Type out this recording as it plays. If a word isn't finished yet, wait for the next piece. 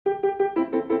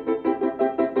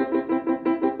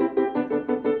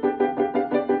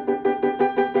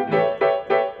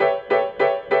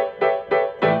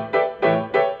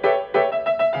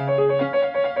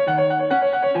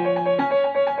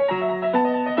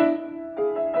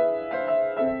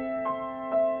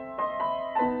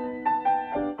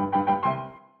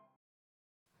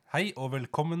Hei og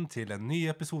velkommen til en ny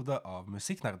episode av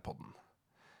Musikknerdpodden.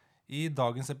 I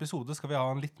dagens episode skal vi ha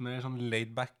en litt mer sånn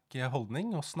laid-back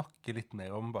holdning og snakke litt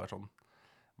mer om bare sånn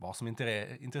hva som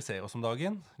interesserer oss om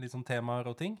dagen, litt sånn temaer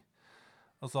og ting.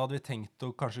 Og så hadde vi tenkt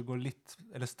å kanskje gå litt,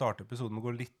 eller starte episoden med å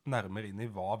gå litt nærmere inn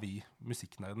i hva vi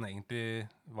musikknerden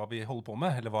egentlig, hva vi holder på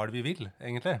med, eller hva er det vi vil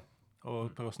egentlig.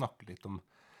 Og prøve å snakke litt om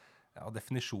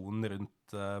definisjonen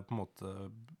rundt på en måte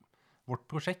vårt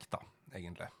prosjekt da,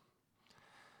 egentlig.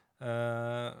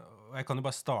 Og jeg kan jo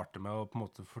bare starte med å på en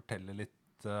måte fortelle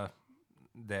litt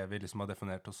det vi liksom har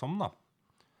definert oss som da.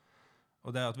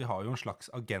 Og det er at vi har jo en slags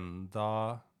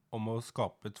agenda om å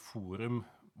skape et forum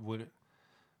hvor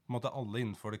på en måte alle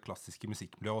innenfor det klassiske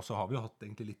musikkmiljøet, og så har vi jo hatt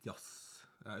egentlig litt jazz.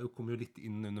 Jeg kommer jo litt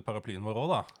inn under paraplyen vår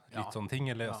også da, litt sånne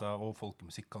ting, eller, altså, og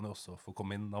folkemusikk kan jo også få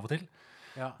komme inn av og til.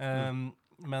 Ja.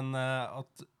 Men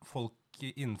at folk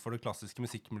innenfor det klassiske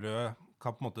musikkmiljøet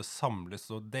kan på en måte samles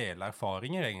og dele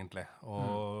erfaringer egentlig,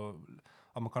 og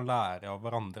at man kan lære av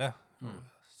hverandre,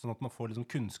 sånn at man får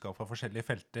liksom kunnskap fra forskjellige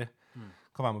felter,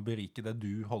 kan være med å berike det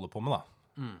du holder på med da,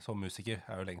 som musiker,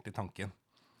 er jo egentlig tanken.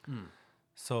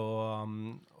 Så,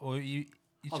 og i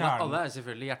kjernen... Alle er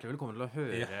selvfølgelig hjertelig velkommen til å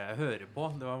høre på.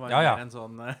 Det var bare mer en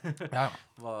sånn,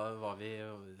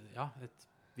 et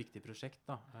viktig prosjekt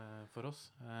da, for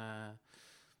oss.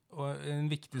 Og en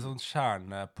viktig sånn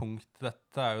kjernepunkt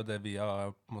dette er jo det vi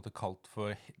har på en måte kalt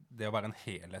for det å være en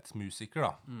helhetsmusiker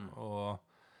da. Og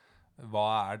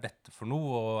hva er dette for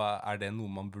noe, og er det noe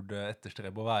man burde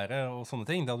etterstrebe å være, og sånne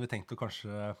ting. Det hadde vi tenkt å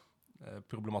kanskje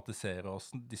problematisere og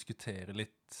diskutere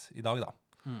litt i dag da.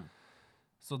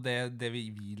 Så det vi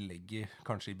legger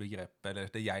kanskje i begrepet, eller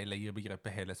det jeg legger i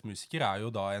begrepet helhetsmusiker, er jo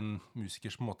da en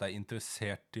musiker som på en måte er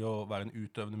interessert i å være en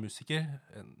utøvende musiker,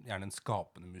 gjerne en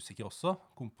skapende musiker også,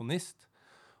 komponist,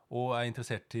 og er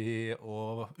interessert i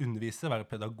å undervise, være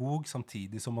pedagog,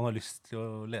 samtidig som man har lyst til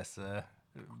å lese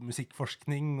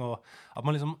musikkforskning, og at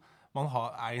man liksom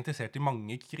er interessert i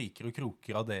mange kriker og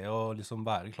kroker av det å liksom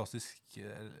være klassisk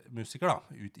musiker da,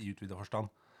 i utvidet forstand.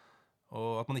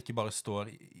 Og at man ikke bare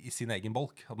står i sin egen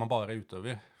bolk, at man bare er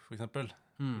utøver, for eksempel.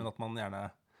 Men at man gjerne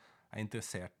er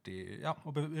interessert i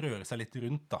å røre seg litt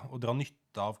rundt da, og dra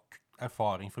nytte av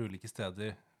erfaring fra ulike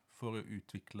steder for å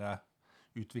utvikle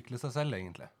seg selv,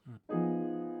 egentlig.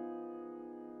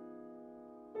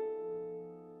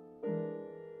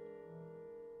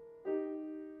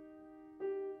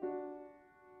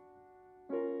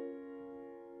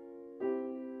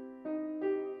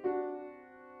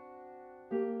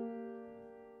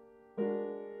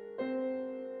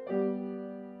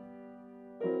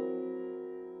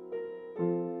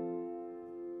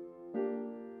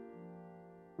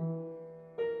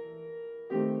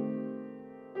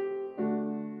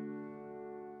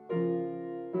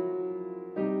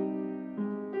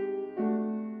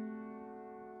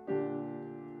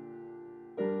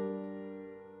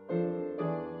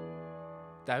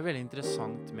 Det er jo veldig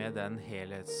interessant med den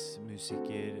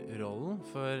helhetsmusikerrollen,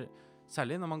 for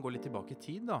særlig når man går litt tilbake i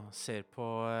tid da, ser på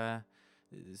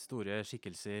store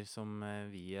skikkelser som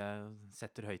vi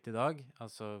setter høyt i dag,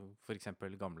 altså for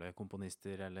eksempel gamle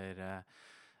komponister, eller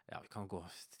vi kan gå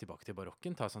tilbake til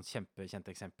barokken, ta et sånt kjempekjent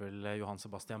eksempel, Johann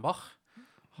Sebastian Bach.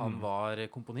 Han var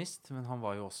komponist, men han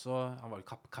var jo også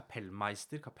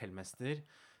kapellmester,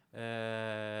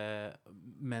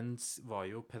 mens var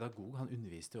jo pedagog, han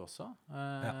underviste jo også,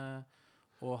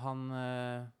 og han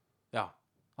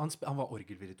var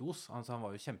orgelvirtuos, altså han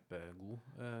var jo kjempegod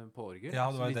på orgel.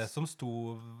 Ja, det var det som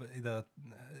sto i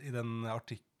den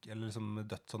eller liksom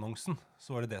dødsannonsen,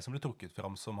 så var det det som ble trukket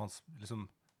fram som han liksom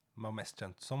var mest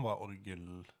kjent som, var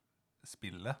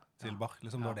orgelspillet til Bach,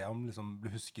 liksom. Det var det han liksom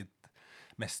ble husket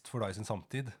mest for da i sin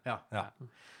samtid.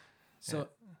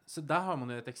 Så der har man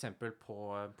jo et eksempel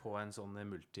på en sånn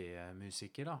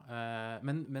multimusiker da.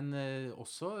 Men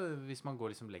også hvis man går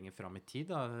liksom lenger fram i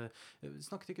tid da,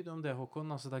 snakket ikke du om det,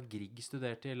 Håkon? Altså da Grieg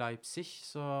studerte i Leipzig,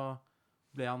 så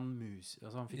ble han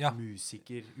han fikk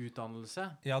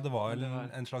musikerutdannelse. Ja, det var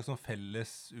en slags sånn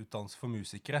felles utdannelse for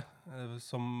musikere,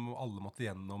 som alle måtte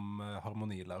gjennom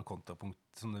harmonilære og kontrapunkt,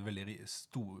 sånne veldig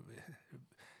store,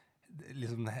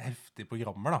 liksom heftige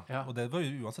programmer da. Og det var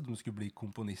jo uansett om du skulle bli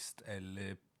komponist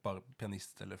eller bare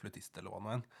pianist eller fløytist eller hva nå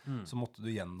enn, så måtte du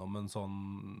gjennom en sånn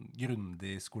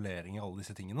grundig skolering i alle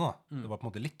disse tingene da. Det var på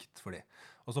en måte likt for de.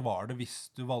 Og så var det, hvis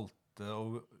du valgte og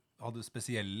hadde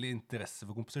spesielle interesse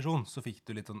for komposisjon, så fikk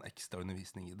du litt sånn ekstra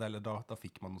undervisning i det, eller da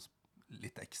fikk man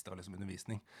litt ekstra liksom,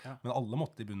 undervisning. Men alle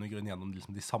måtte i bunn og grunn gjennom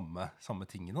liksom, de samme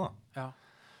tingene da.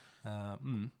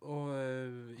 Og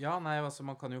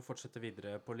man kan jo fortsette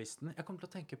videre på listen. Jeg kommer til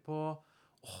å tenke på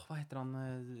hva heter han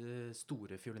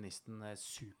store fiolinisten,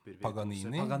 supervirtuose?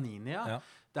 Paganini. Paganini, ja. Ja.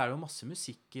 Det er jo masse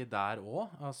musikk der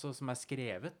også, altså, som er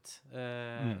skrevet.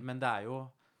 Men det er jo,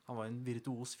 han var en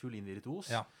virtuos, fiolinvirtuos.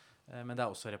 Ja. Men det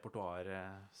er også repertoar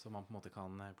som man på en måte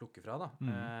kan plukke fra, da.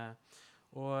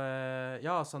 Og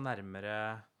ja, altså nærmere...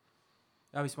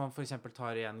 Ja, hvis man for eksempel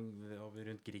tar igjen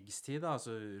rundt Griegs tid, da,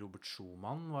 altså Robert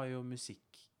Schumann var jo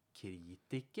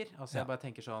musikkritiker. Altså jeg bare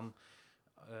tenker sånn,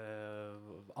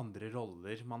 andre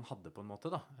roller man hadde på en måte,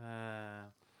 da.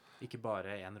 Ikke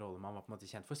bare en rolle man var på en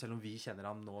måte kjent for, selv om vi kjenner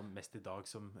han nå mest i dag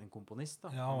som en komponist,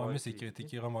 da. Ja, han var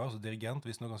musikkritiker, han var jo også dirigent,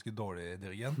 hvis noe ganske dårlig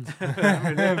dirigent.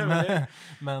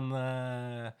 Men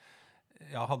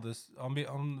ja,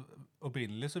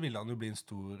 opprinnelig så ville han jo bli en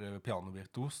stor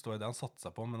pianovirtuos, det var det han satte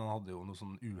seg på, men han hadde jo noe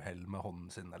sånn uheld med hånden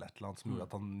sin eller et eller annet, som gjorde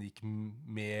at han gikk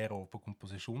mer over på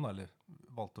komposisjon, eller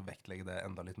valgte å vektlegge det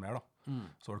enda litt mer, da.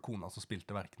 Så var det kona som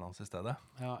spilte verkene hans i stedet.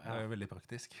 Det er jo veldig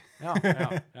praktisk. Ja,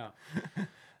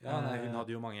 nei, hun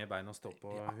hadde jo mange bein å stå på,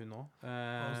 hun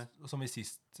også. Som i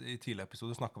tidligere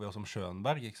episode snakket vi også om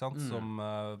Schönberg, ikke sant? Som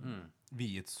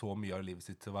viet så mye av livet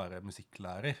sitt til å være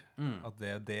musikklærer. At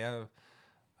det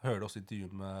hører du også i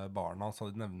intervjuet med barna hans,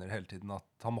 han nevner hele tiden at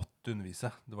han måtte undervise.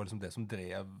 Det var liksom det som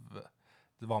det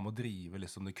var med å drive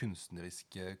liksom det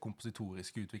kunstneriske,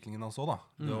 kompositoriske utviklingen han så da.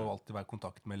 Det var alltid være i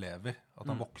kontakt med elever, at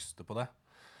han vokste på det.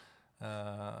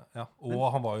 Og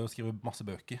han var jo skrevet masse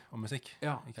bøker om musikk,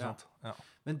 ikke sant? Ja.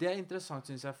 Men det er interessant,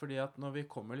 synes jeg, fordi at når vi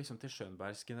kommer liksom til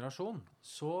Schönbergs generasjon,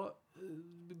 så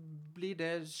blir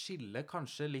det skillet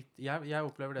kanskje litt, jeg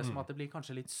opplever det som at det blir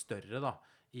kanskje litt større da,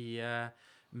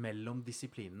 mellom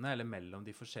disiplinene, eller mellom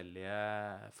de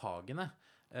forskjellige fagene.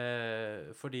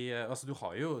 Fordi, altså, du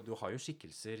har jo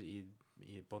skikkelser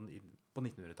på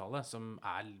 1900-tallet som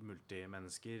er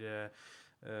multimennesker,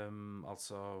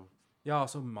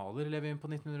 altså Mahler-eleven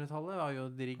på 1900-tallet var jo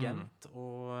dirigent,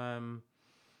 og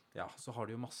så har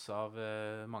du jo masse av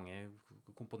mange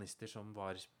komponister som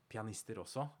var pianister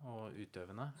også, og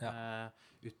utøvende.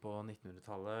 Ut på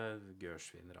 1900-tallet,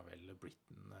 Gershwin, Ravel,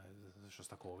 Britten,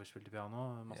 Shostakovich spilte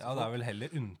piano. Ja, det er vel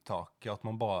heller unntaket at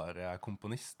man bare er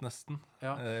komponist, nesten.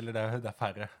 Eller det er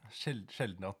færre.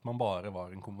 Sjelden at man bare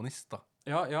var en komponist, da.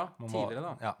 Tidligere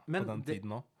da. Ja, på den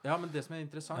tiden også. Ja, men det som er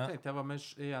interessant, tenkte jeg var med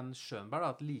igjen Schönberg,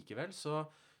 da, at likevel så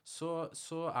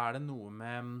er det noe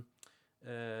med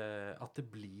at det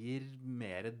blir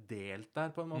mer delt der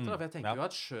på en måte, da. For jeg tenker jo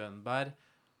at Schönberg,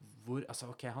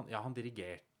 han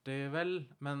dirigerte vel,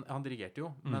 men han dirigerte jo,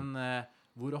 men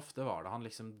hvor ofte var det han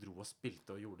liksom dro og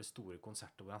spilte og gjorde store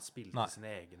konserter hvor han spilte sine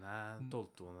egne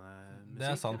 12-tone-musikk? Det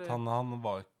er sant,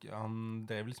 han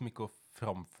drev liksom ikke og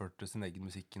framførte sin egen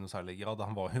musikk i noe særlig grad.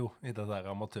 Han var jo i det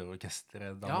der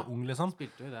amatørorkestret da han var ung, liksom.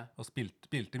 Spilte jo det. Og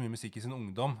spilte mye musikk i sin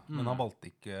ungdom, men han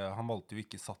valgte jo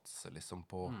ikke satse liksom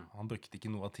på, han brukte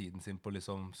ikke noe av tiden sin på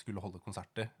liksom skulle holde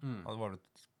konserter. Det var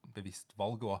et bevisst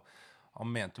valg, og han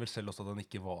mente vel selv også at han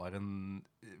ikke var en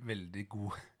veldig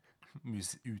god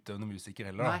utøvende musiker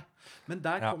heller. Nei, men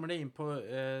der kommer det inn på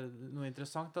noe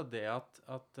interessant, da, det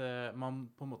at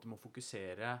man på en måte må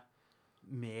fokusere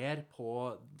mer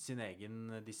på sin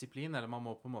egen disiplin, eller man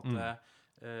må på en måte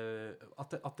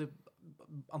at det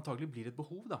antagelig blir et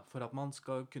behov da, for at man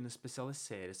skal kunne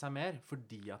spesialisere seg mer,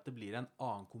 fordi at det blir en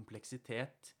annen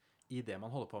kompleksitet i det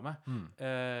man holder på med,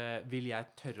 vil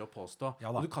jeg tørre å påstå.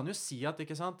 Og du kan jo si at,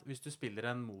 ikke sant, hvis du spiller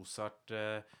en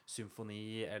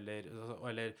Mozart-symfoni, eller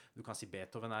du kan si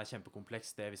Beethoven er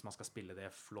kjempekompleks, det hvis man skal spille det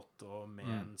flott og med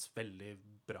en veldig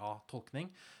bra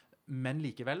tolkning. Men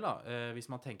likevel da, hvis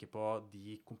man tenker på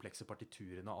de komplekse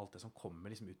partiturene og alt det som kommer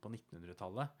liksom ut på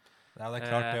 1900-tallet. Ja, det er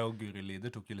klart det, og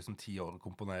Guri-lieder tok jo liksom 10 år å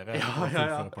komponere og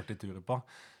fullføre partiturer på.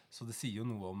 Så det sier jo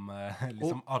noe om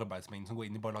liksom arbeidsmengden som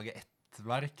går inn i bare å lage ett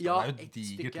verk. Det er jo et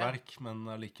digert verk, men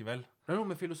likevel. Det er noe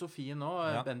med filosofien nå,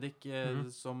 Bendik,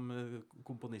 som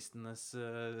komponistenes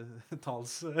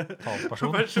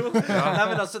talsperson. Nei,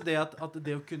 men altså det at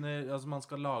det å kunne, altså man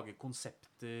skal lage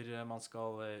konsepter, man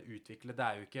skal utvikle, det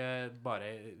er jo ikke bare,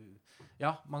 det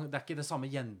er ikke det samme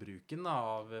gjenbruken da,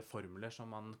 av formler som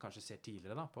man kanskje ser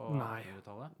tidligere da, på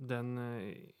 1800-tallet. Den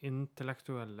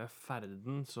intellektuelle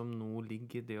ferden som nå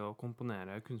ligger i det å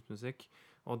komponere kunstmusikk,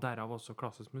 og derav også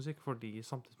klassisk musikk, fordi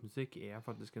samtidsmusikk er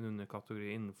faktisk en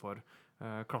underkategori innenfor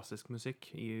klassisk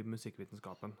musikk i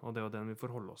musikkvitenskapen, og det er jo den vi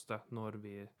forholder oss til når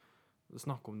vi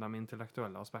snakker om de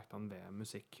intellektuelle aspektene ved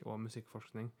musikk og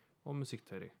musikkforskning og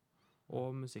musikkteori og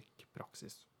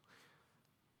musikkpraksis.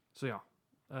 Så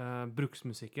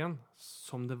bruksmusikken,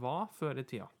 som det var før i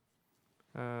tida,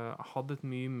 hadde et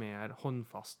mye mer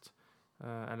håndfast,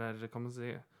 eller kan man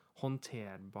si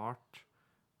håndterbart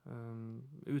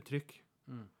uttrykk.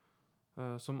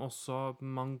 som også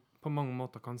på mange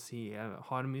måter kan si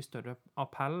har mye større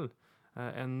appell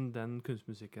enn den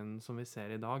kunstmusikken som vi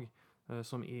ser i dag,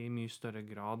 som i mye større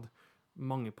grad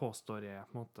mange påstår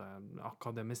på en måte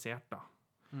akademisert, da.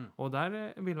 Og der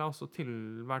vil jeg også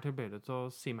være tilbøyelig til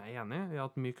å si meg enig i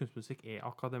at mye kunstmusikk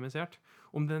akademisert.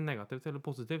 Om det negativt eller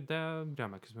positivt, det bryr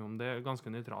jeg meg ikke så mye om. Det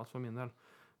ganske nøytralt for min del.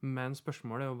 Men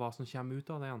spørsmålet jo hva som kommer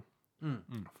ut av det igjen.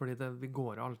 Fordi vi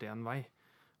går alltid en vei.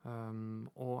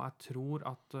 Og jeg tror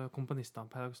at komponistene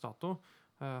per dags dato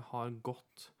har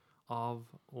godt av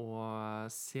å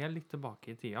se litt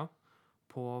tilbake i tida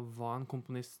på hva en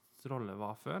komponists rolle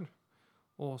var før,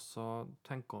 og også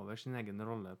tenke over sin egen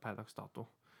rolle per dags dato.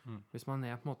 Hvis man på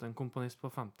en måte en komponist på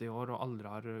 50 år og aldri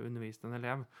har undervist en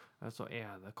elev, så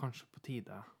det kanskje på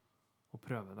tide å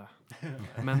prøve det.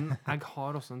 Men jeg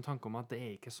har også en tanke om at det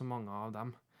ikke så mange av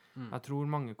dem. Jeg tror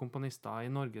mange komponister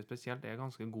i Norge spesielt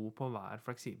ganske gode på å være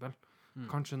fleksibel.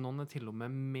 Kanskje noen til og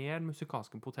med mer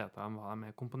musikalske poteter enn hva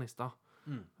de komponister.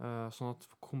 Sånn at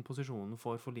komposisjonen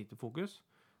får for lite fokus,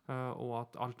 og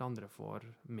at alt andre får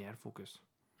mer fokus.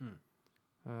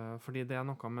 Fordi det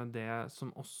noe med det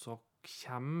som også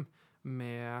kommer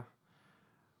med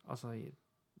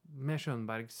med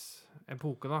Schönbergs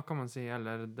epoke, da, kan man si,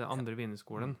 eller det andre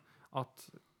Wienerskolen, at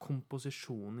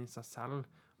komposisjonen i seg selv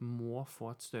må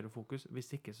få et større fokus.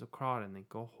 Hvis ikke så klarer den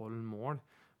ikke å holde mål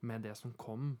med det som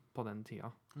kom på den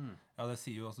tida. Ja, det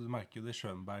sier jo, altså, du merker jo det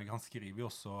Schönberg, han skriver jo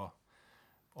også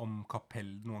om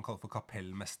noe han kaller for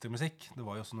kapellmestermusikk. Det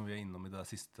var jo også noe vi innom i det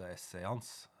siste essayet hans,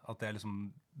 at det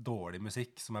liksom dårlig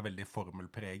musikk som veldig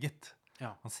formelpreget.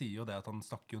 Ja. Han sier jo det at han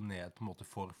snakker jo ned på en måte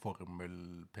for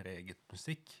formelpreget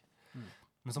musikk.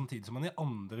 Men samtidig som han i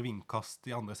andre vindkast,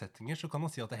 i andre settinger, så kan han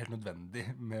si at det helt nødvendig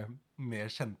med mer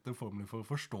kjente formler for å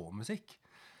forstå musikk.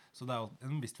 Så det jo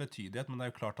en viss vetydighet, men det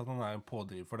jo klart at han en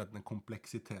pådriver for denne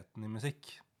kompleksiteten i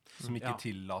musikk, som ikke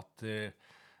tillater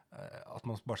at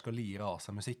man bare skal lire av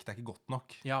seg musikk. Det ikke godt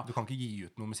nok. Ja. Du kan ikke gi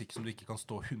ut noe musikk som du ikke kan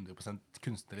stå 100%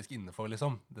 kunstnerisk inne for,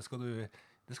 liksom. Det skal du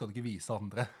ikke vise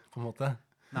andre, på en måte.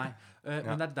 Nei,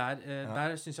 men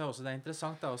der synes jeg også det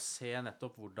interessant da, å se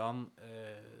nettopp hvordan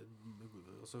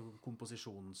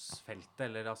komposisjonsfeltet,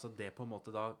 eller altså det på en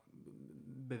måte da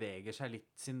beveger seg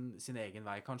litt sin egen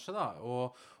vei kanskje da,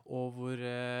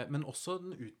 men også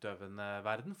den utøvende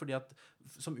verden, fordi at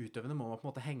som utøvende må man på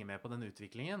en måte henge med på den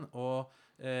utviklingen, og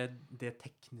det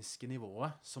tekniske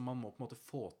nivået som man må på en måte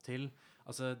få til,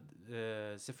 altså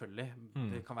selvfølgelig,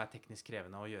 det kan være teknisk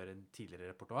krevende å gjøre en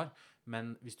tidligere repertoar,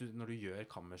 men når du gjør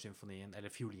kammersymfonien,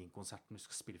 eller fiolinkonserten, du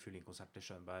skal spille fiolinkonserten til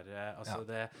Schönberg,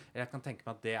 jeg kan tenke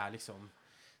meg at det liksom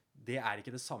det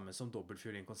ikke det samme som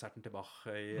dobbeltfiolinkonserten til Bach.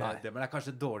 Det er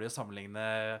kanskje dårlig å sammenligne.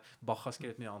 Bach har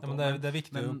skrevet mye annet. Ja, men det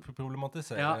viktig å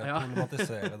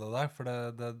problematisere det der, for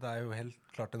det jo helt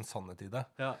klart en sannhet i det.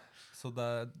 Ja.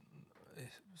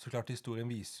 Så klart historien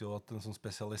viser jo at en sånn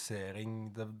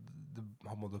spesialisering, det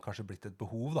må det kanskje blitt et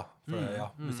behov da. For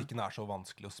musikken så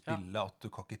vanskelig å spille at du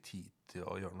kan ikke tid til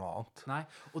å gjøre noe annet. Nei,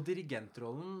 og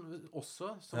dirigentrollen også,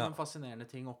 som en fascinerende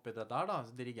ting oppi det der da,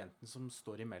 dirigenten som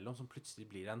står imellom, som plutselig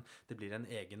blir en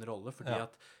egen rolle, fordi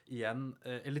at igjen,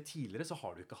 eller tidligere så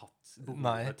har du ikke hatt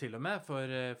behovet til og med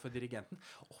for dirigenten.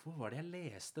 Hvor var det jeg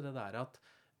leste det der at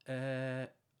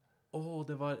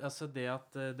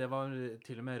det var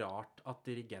til og med rart at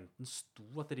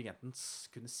dirigenten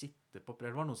kunne sitte på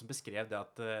prøve. Det var noen som beskrev det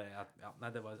at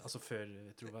det var altså før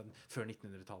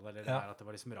 1900-tallet, eller at det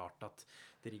var liksom rart at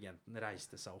dirigenten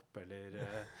reiste seg opp, eller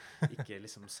ikke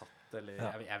liksom satt, eller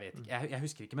jeg vet ikke, jeg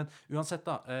husker ikke, men uansett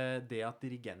da, det at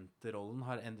dirigentrollen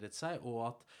har endret seg,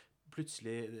 og at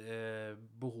plutselig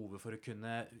behovet for å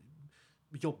kunne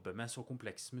jobbe med så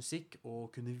kompleks musikk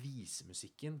og kunne vise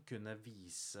musikken, kunne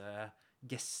vise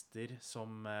gester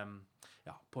som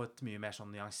på et mye mer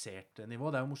sånn nyansert nivå.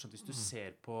 Det jo morsomt hvis du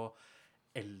ser på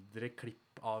eldre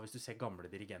klipp av, hvis du ser gamle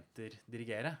dirigenter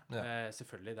dirigere.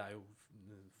 Selvfølgelig, det jo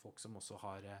folk som også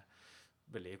har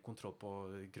veldig kontroll på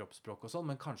kroppsspråk og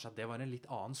sånn, men kanskje at det var en litt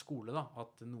annen skole da,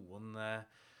 at noen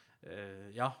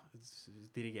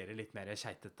dirigerer litt mer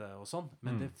keitete og sånn,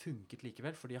 men det funket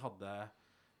likevel, for de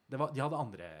hadde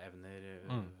andre evner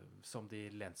som de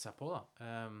lente seg på da,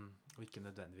 og ikke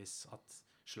nødvendigvis at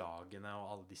slagene og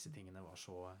alle disse tingene var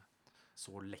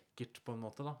så lekkert på en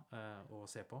måte da, å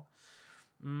se på.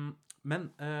 Men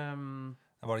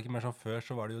var det ikke mer sånn før,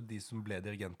 så var det jo de som ble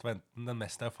dirigent, var enten den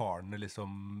mest erfarne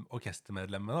liksom,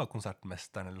 orkestermedlemmet, da,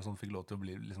 konsertmesteren eller sånn, fikk lov til å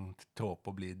liksom, trå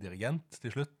på å bli dirigent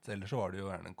til slutt, eller så var det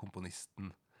jo gjerne komponisten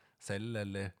selv,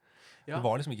 eller det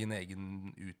var liksom ikke en egen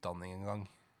utdanning engang.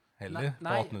 Heller, på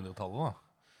 1800-tallet da.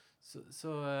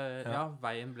 Ja,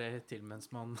 veien ble til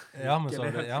mens man Ja, men så er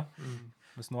eller- det, ja.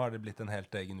 Mens nå er det blitt en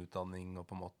helt egen utdanning og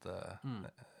på en måte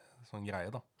sånn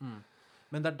greie, da.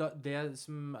 Men det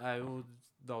som er jo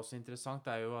da også interessant,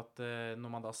 er jo at når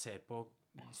man da ser på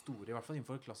store, i hvert fall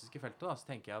innenfor det klassiske feltet, da, så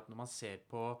tenker jeg at når man ser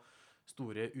på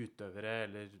store utøvere,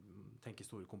 eller tenker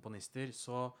store komponister,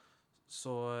 så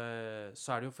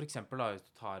er det jo for eksempel da, hvis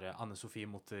du tar Anne Sofie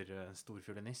Mutter, stor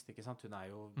fiolinist, ikke sant? Hun er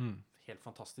jo helt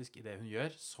fantastisk i det hun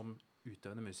gjør som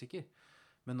utøvende musiker.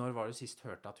 Men når var det sist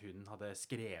hørte at hun hadde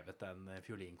skrevet en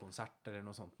fiolinkonsert eller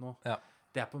noe sånt nå? Ja.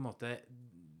 Det er på en måte,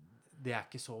 det er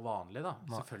ikke så vanlig da.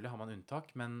 Nei. Selvfølgelig har man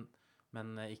unntak, men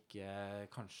ikke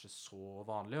kanskje så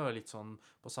vanlig, og litt sånn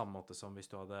på samme måte som hvis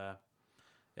du hadde,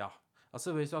 ja,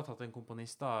 altså hvis du hadde tatt en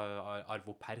komponist da,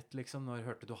 Arvo Pärt liksom, når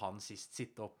hørte du han sist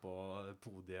sitte oppe på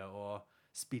podiet og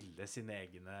spille sine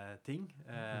egne ting?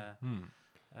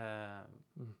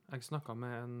 Jeg snakket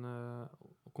med en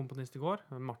komponist i går,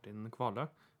 Martin Kvalø.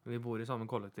 Vi bor i samme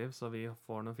kollektiv, så vi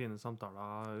får noen fine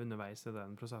samtaler underveis i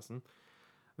den prosessen.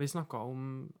 Vi snakket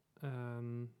om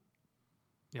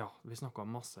vi snakket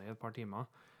om masse i et par timer.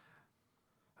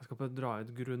 Jeg skal bare dra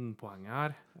et grunnpoeng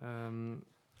her.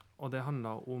 Og det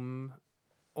handlet om...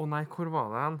 nei, hvor var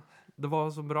det hen? Det var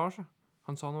så bra, så.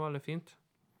 Han sa noe veldig fint.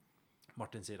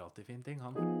 Martin sier alltid fine ting,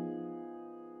 han.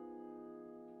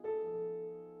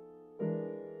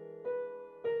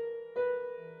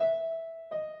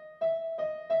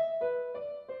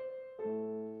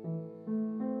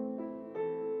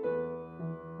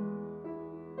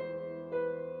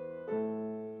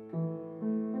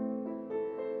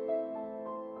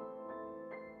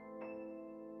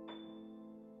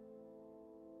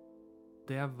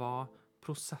 Det var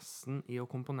prosessen i å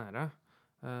komponere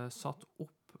satt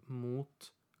opp mot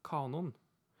kanon.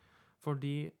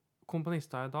 Fordi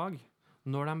komponister i dag,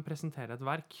 når de presenterer et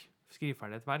verk, skriver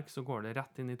ferdig et verk, så går det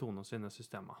rett inn i Tono sine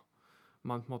systemer.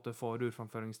 Man på en måte får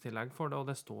urframføringstillegg for det, og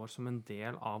det står som en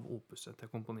del av opuset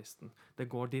til komponisten. Det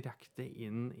går direkte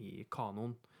inn i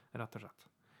kanon, rett og slett.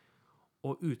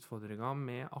 Og utfordringen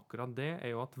med akkurat det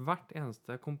er jo at hvert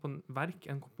eneste verk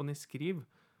en komponist skriver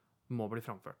må bli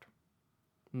framført.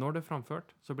 Når det er framført,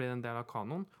 så blir det en del av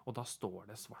kanon, og da står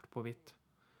det svart på hvitt.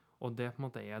 Og det på en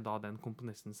måte er da den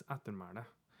komponistens ettermæle.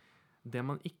 Det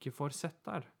man ikke får sett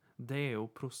der, det er jo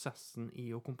prosessen i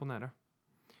å komponere.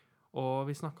 Og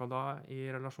vi snakket da i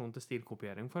relasjon til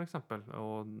stilkopiering for eksempel,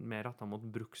 og mer rettet mot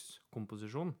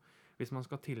brukskomposisjon. Hvis man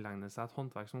skal tilegne seg et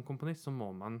håndverk som komponist, så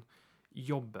må man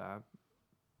jobbe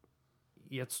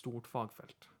i et stort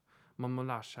fagfelt. Man må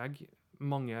lære seg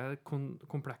mange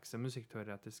komplekse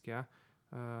musikkteoretiske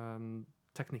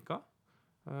teknikker,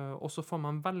 og så får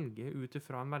man velge ut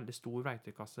ifra en veldig stor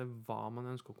verktøykasse hva man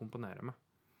ønsker å komponere med.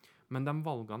 Men de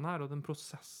valgene her, og den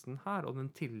prosessen her, og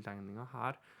den tillegningen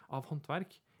her av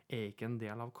håndverk, er ikke en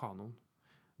del av kanon.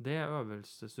 Det er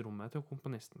øvelsesrommet til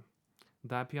komponisten.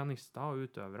 Der pianister og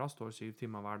utøvere står 7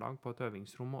 timer hver dag på et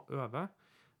øvingsrom og øver,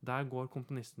 der går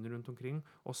komponisten rundt omkring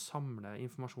og samler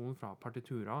informasjon fra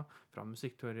partiturer, fra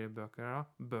musikkteoribøker,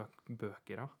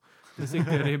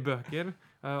 musikkteoribøker,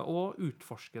 og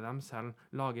utforsker dem selv,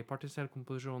 lager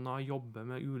partiserkomposisjoner, jobber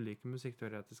med ulike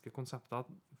musikkteoretiske konsepter,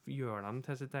 gjør dem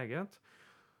til sitt eget,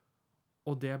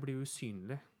 og det blir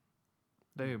usynlig.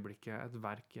 Det øyeblikket et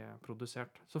verk er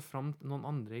produsert. Så frem noen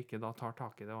andre ikke da tar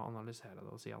tak i det og analyserer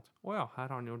det og sier at «Åja, her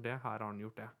har han gjort det, her har han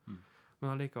gjort det».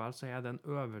 Men allikevel så er det en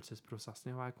øvelsesprosessen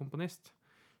i å være komponist.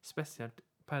 Spesielt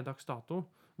per dags dato,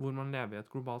 hvor man lever i et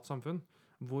globalt samfunn,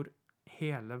 hvor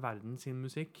hele verden sin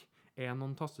musikk er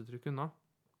noen tastetrykk unna,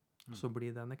 så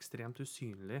blir den ekstremt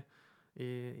usynlig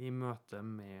i møte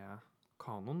med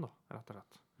kanon, da, rett og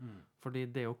slett. Fordi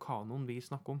det er jo kanon vi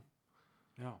snakker om.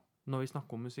 Ja. Når vi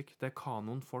snakker om musikk, det er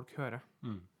kanon folk hører.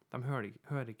 De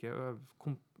hører ikke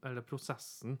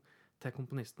prosessen til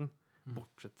komponisten,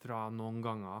 bortsett fra noen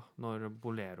ganger når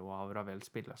Bolero av Ravel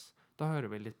spilles. Da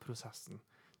hører vi litt prosessen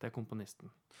til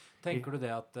komponisten. Tenker du det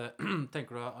at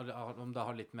tenker du om det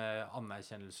har litt med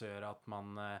anerkjennelse å gjøre at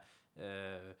man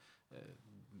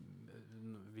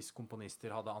hvis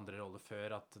komponister hadde andre roller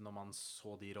før, at når man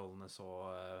så de rollene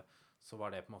så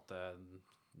var det på en måte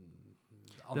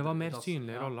det var mer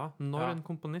synlige roller. Når en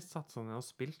komponist satt seg ned og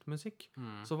spilte musikk,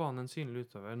 så var han en synlig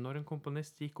utøver. Når en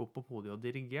komponist gikk opp på podiet og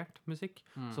dirigerte musikk,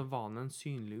 så var han en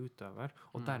synlig utøver,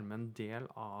 og dermed en del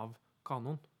av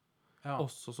kanon. Ja.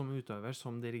 Også som utøver,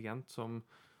 som dirigent,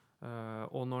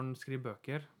 og når han skriver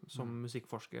bøker, som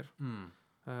musikkforsker,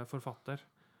 forfatter.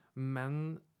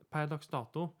 Men per dags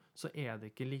dato så er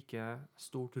det ikke like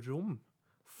stort rom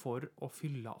for å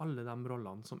fylle alle de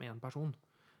rollene som en person.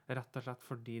 Rett og slett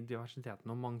fordi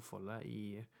diversiteten og mangfoldet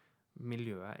i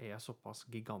miljøet er såpass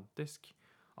gigantisk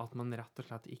at man rett og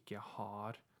slett ikke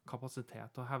har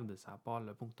kapasitet til å hevde seg på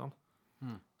alle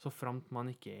punktene. Så fremt man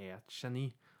ikke er et geni.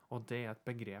 Og det er et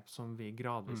begrep som vi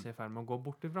gradvis er i ferd med å gå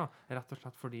bort ifra, rett og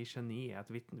slett fordi geni er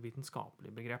et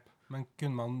vitenskapelig begrep. Men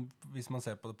kunne man, hvis man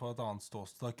ser på det på et annet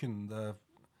ståsted,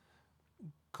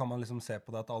 kan man liksom se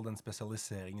på det at all den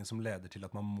spesialiseringen som leder til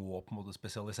at man må på en måte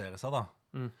spesialisere seg da,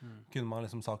 kunne man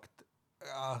liksom sagt,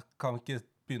 ja, kan vi ikke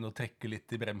begynne å trekke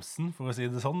litt i bremsen, for å si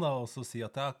det sånn da, og så si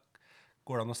at ja,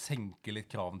 går det an å senke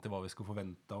litt kraven til hva vi skal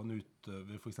forvente av en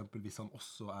utøver, for eksempel hvis han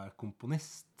også er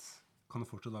komponist, kan det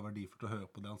fortsatt være verdifullt å høre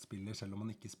på det han spiller, selv om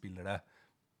han ikke spiller det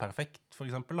perfekt, for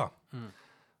eksempel da.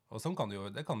 Og sånn kan det jo,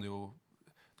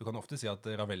 du kan ofte si at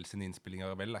Ravel sin innspilling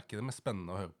av Ravel er ikke det mest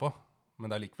spennende å høre på,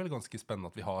 men det er likevel ganske spennende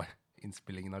at vi har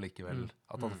innspillingen allikevel,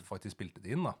 at han faktisk spilte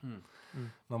det inn da.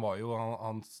 Men han var jo,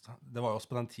 det var jo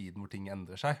også på den tiden hvor ting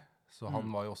endrer seg, så han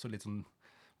var jo også litt sånn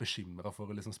bekymret for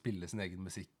å liksom spille sin egen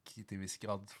musikk til viss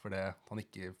grad, fordi han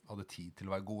ikke hadde tid til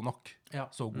å være god nok.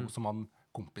 Ja. Så god som han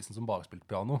kompisen som bare spilte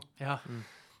piano. Ja.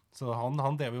 Så han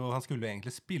skulle jo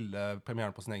egentlig spille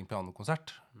premieren på sin egen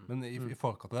pianokonsert, men i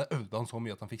forkant av det øvde han så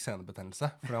mye at han fikk senebetennelse,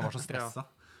 fordi han var så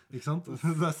stresset. Ikke sant?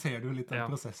 Der ser du jo litt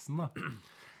av prosessen da.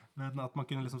 Men at man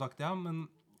kunne liksom sagt, ja, men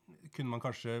kunne man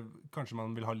kanskje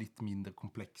man vil ha litt mindre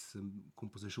komplekse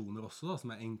komposisjoner også da,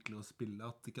 som er enklere å spille,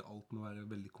 at ikke alt må være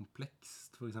veldig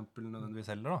komplekst, for eksempel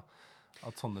nødvendigvis heller da.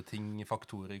 At sånne ting,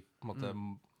 faktorer, på en måte,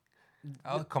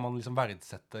 ja, kan man liksom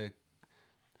verdsette,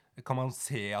 kan man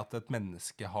se at et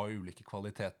menneske har ulike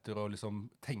kvaliteter, og liksom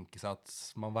tenke seg at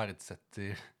man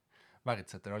verdsetter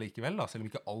det allikevel da, selv om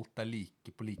ikke alt er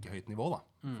på like høyt nivå da,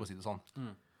 for å si det sånn.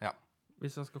 Ja.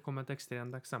 Hvis jeg skal komme med et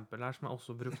ekstremt eksempel her, som jeg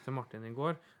også brukte til Martin i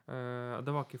går,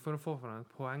 det var ikke for å få fram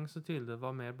et poeng så tydelig, det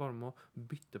var mer bare med å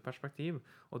bytte perspektiv.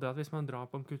 Og det at hvis man drar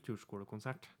på en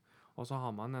kulturskolekonsert, og så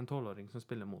har man en 12-åring som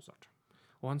spiller Mozart,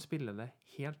 og han spiller det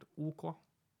helt ok.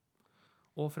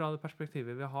 Og fra det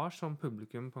perspektivet vi har som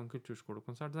publikum på en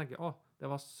kulturskolekonsert, så tenker jeg, det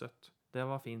var søtt, det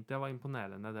var fint, det var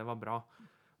imponerende, det var bra.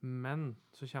 Men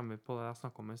så kommer vi på det jeg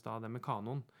snakket om i sted, det med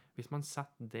kanon. Hvis man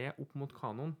setter det opp mot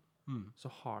kanon,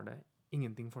 så har det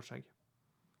ingenting for seg.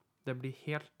 Det blir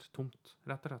helt tomt,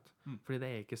 rett og slett. Fordi det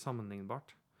er ikke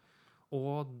sammenlignbart.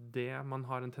 Og det man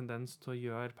har en tendens til å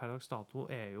gjøre per dags dato,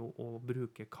 er jo å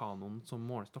bruke kanon som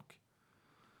målestokk.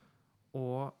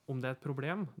 Og om det er et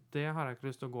problem, det har jeg ikke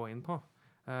lyst til å gå inn på.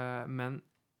 Men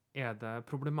er det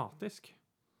problematisk?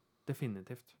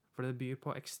 Definitivt. For det byr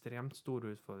på ekstremt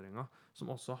store utfordringer,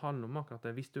 som også handler om akkurat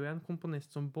det. Hvis du er en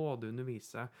komponist som både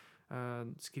underviser,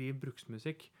 skriver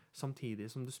bruksmusikk, samtidig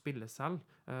som du spiller selv,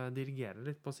 dirigerer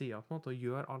litt på siden på en måte, og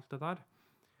gjør alt det der,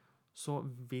 så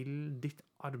vil ditt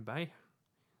arbeid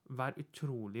være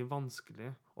utrolig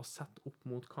vanskelig å sette opp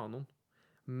mot kanon.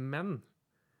 Men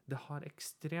det har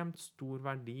ekstremt stor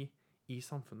verdi i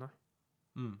samfunnet,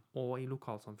 og i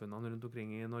lokalsamfunnene rundt omkring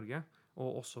i Norge,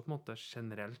 og også på en måte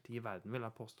generelt i verden, vil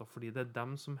jeg påstå, fordi det er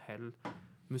dem som holder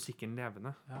musikken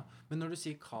levende. Ja. Men når du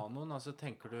sier kanon, altså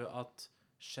tenker du at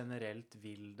generelt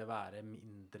vil det være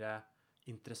mindre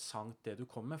interessant det du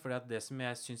kommer med? Fordi at det som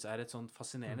jeg synes er et sånn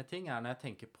fascinerende ting, er når jeg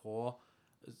tenker på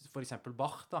for eksempel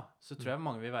Bach da, så tror jeg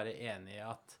mange vil være enige i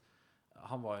at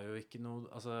han var jo ikke noe,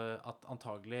 altså at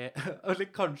antagelig, eller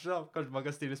kanskje man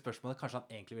kan stille spørsmålet, kanskje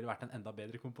han egentlig ville vært en enda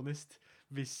bedre komponist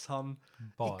hvis han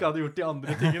ikke hadde gjort de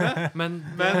andre tingene.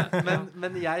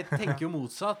 men jeg tenker jo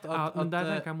motsatt, at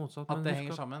det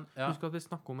henger sammen. Ja. Husk at vi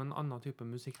snakker om en annen type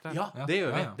musikk der. Ja, det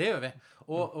gjør vi.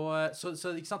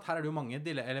 Så ikke sant, her er det jo mange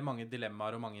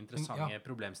dilemmaer og mange interessante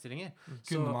problemstillinger.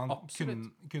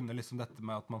 Kunne liksom dette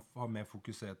med at man har mer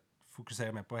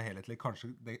fokuserer mer på helhetlig,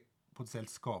 kanskje det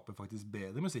potensielt skaper faktisk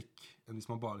bedre musikk enn hvis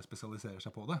man bare spesialiserer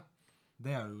seg på det.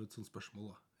 Det er jo et sånt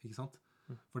spørsmål da, ikke sant?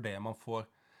 For det man får,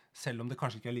 selv om det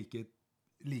kanskje ikke er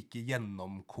like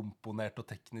gjennomkomponert og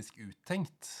teknisk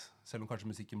uttenkt, selv om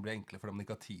kanskje musikken blir enklere fordi man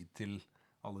ikke har tid til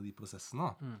alle de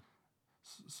prosessene,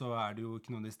 så er det jo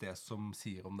ikke noe i det som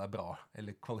sier om det er bra,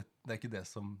 eller det er ikke det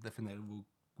som definerer hvor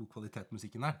god kvalitet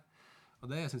musikken er.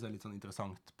 Og det synes jeg er litt sånn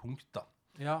interessant punkt da.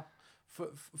 Ja,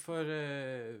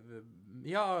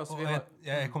 ja, altså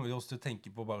jeg kommer jo også til å tenke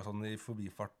på bare sånn i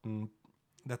forbifarten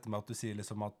dette med at du sier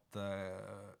liksom at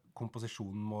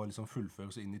komposisjonen må liksom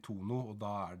fullføres inn i tono, og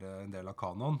da er det en del av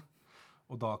kanon,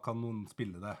 og da kan noen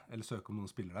spille det, eller søke om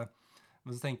noen spiller det.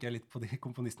 Men så tenker jeg litt på de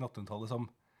komponistene i 1800-tallet som,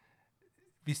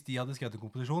 hvis de hadde skrevet en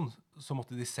komposisjon, så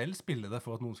måtte de selv spille det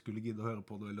for at noen skulle gidde å høre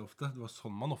på det veldig ofte. Det var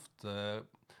sånn man ofte,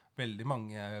 veldig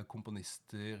mange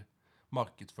komponister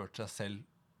markedsførte seg selv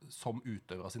som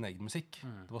utøver av sin egen musikk.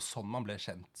 Det var sånn man ble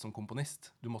kjent som komponist.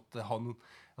 Du måtte ha noen,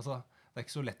 altså, det er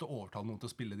ikke så lett å overtale noen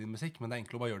til å spille din musikk, men det er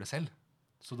enklere å bare gjøre det selv.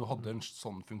 Så du hadde en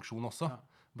sånn funksjon også. Ja.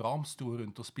 Brahms sto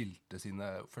rundt og spilte sine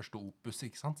første opus,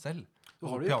 ikke sant, selv. Du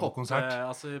har Og det jo i pop, pianokonsert.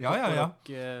 altså Ja, ja, ja. pop og rock.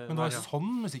 Men det var ja. sånn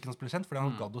musikken ble kjent, fordi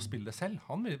han gadd å spille selv.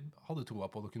 Han hadde troa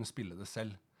på å kunne spille det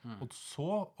selv. Og så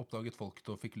oppdaget folk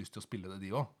det og fikk lyst til å spille det,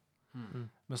 de også.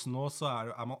 Mens nå så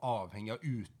er man avhengig av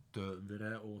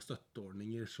utøvere og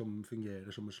støtteordninger som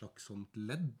fungerer som et slags sånt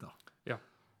ledd, da. Ja.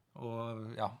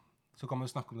 Og ja, så kan man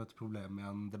jo snakke om dette problemet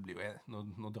igjen. Det blir jo,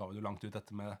 nå drar vi det jo langt ut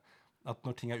dette med at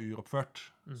når ting er uroppført,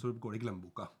 så går det i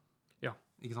glemmeboka. Ja.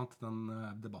 Ikke sant? Den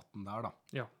debatten der, da.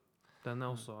 Ja. Den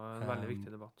er også en veldig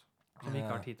viktig debatt, som vi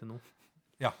ikke har tid til nå.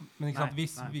 Ja, men ikke sant?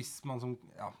 Nei. Hvis man som,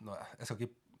 ja, jeg skal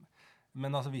ikke,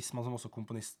 men altså hvis man som også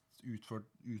komponist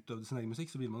utøvde sin egen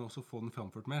musikk, så vil man også få den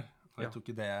framført mer. Og jeg tror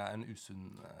ikke det er en usunn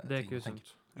ting. Det er ikke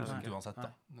usunt. Usunt uansett, da.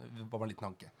 Det var bare en liten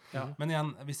hanke. Ja. Men igjen,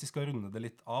 hvis vi skal runde det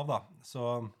litt av, da,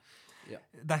 så det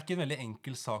er ikke en veldig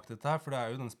enkel sak dette her, for det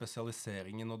er jo den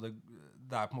spesialiseringen, og det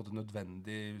er på en måte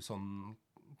nødvendig sånn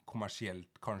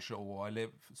kommersielt kanskje også,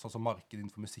 eller sånn som markedet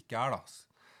innenfor musikk er, da.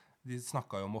 De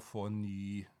snakket jo om å få en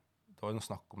ny, det var jo noe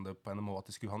snakk om det på NMO,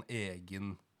 at de skulle ha en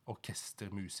egen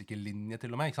orkestermusikerlinje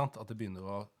til og med, ikke sant? At det begynner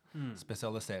å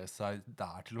spesialisere seg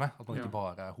der til og med. At man ikke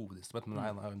bare er hovedinstrument,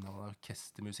 men han er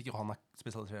orkestermusiker, og han er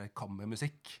spesialisert i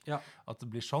kammermusikk. Ja. At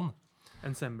det blir sånn.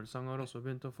 Ensembelsang har også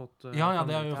begynt å fått Ja,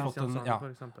 det har jo fått en, Kristiansand, ja.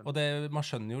 for eksempel. Og det, man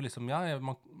skjønner jo liksom,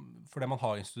 fordi man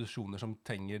har institusjoner som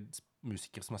trenger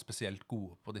musikere som er spesielt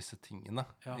gode på disse tingene,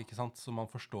 ikke sant? Så man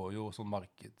forstår jo sånn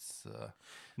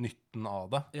markedsnytten av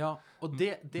det. Ja, og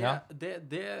det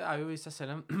er jo i seg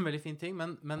selv en veldig fin ting,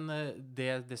 men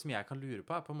det som jeg kan lure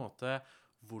på er på en måte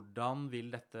hvordan vil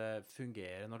dette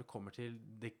fungere når det kommer til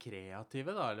det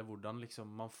kreative, da? Eller hvordan liksom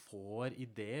man får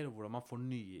ideer, og hvordan man får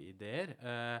nye ideer,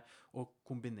 og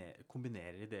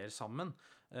kombinerer ideer sammen.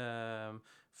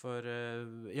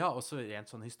 Også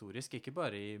rent sånn historisk, ikke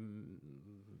bare i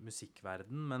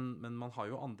musikkverden, men man har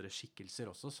jo andre skikkelser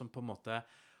også, som på en måte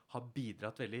har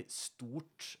bidratt veldig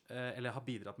stort, eller har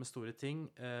bidratt med store ting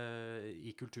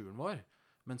i kulturen vår,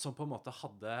 men som på en måte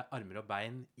hadde armer og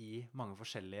bein i mange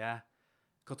forskjellige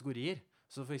kategorier.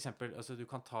 Så for eksempel, altså du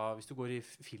kan ta, hvis du går i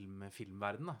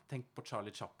filmverden da, tenk på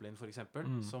Charlie Chaplin for eksempel,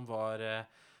 som var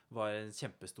en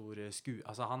kjempestor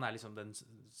altså han er liksom den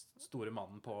store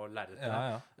mannen på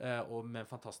lerretet, og med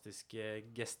fantastiske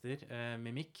gester,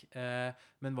 mimikk,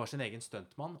 men var sin egen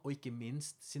stuntmann, og ikke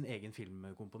minst sin egen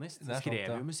filmkomponist.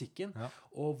 Skrev jo musikken.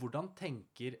 Og hvordan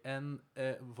tenker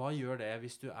hva gjør det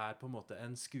hvis du er på en måte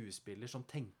en skuespiller som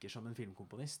tenker som en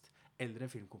filmkomponist? Eller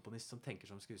en filmkomponist som tenker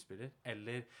som skuespiller,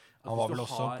 eller han var vel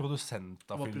også produsent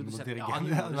av filmen og dirigent.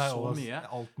 Ja, han gjorde så mye.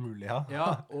 Alt mulig, ja,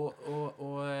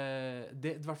 og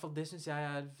det, i hvert fall det synes jeg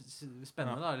er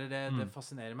spennende, da, eller det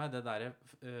fascinerer meg, det der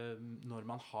når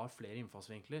man har flere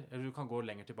innfallsvinkler, eller du kan gå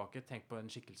lenger tilbake, tenk på en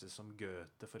skikkelse som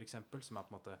Goethe for eksempel, som er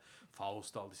på en måte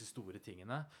Faust og alle disse store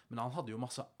tingene, men han hadde jo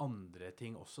masse andre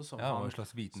ting også, som han var en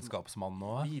slags vitenskapsmann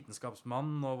nå.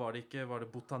 Vitenskapsmann, og var det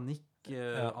botanikk,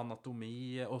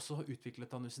 anatomi, og så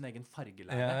utviklet han jo sin egen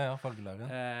fargelære. Fargelære.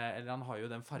 Eller han har jo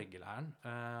den fargelæren,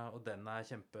 og den er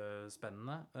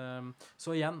kjempespennende.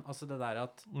 Så igjen, altså det der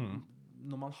at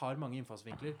når man har mange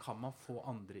innfallsvinkler, kan man få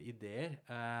andre ideer,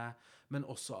 men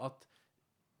også at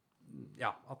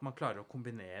man klarer å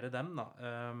kombinere dem da,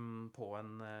 på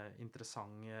en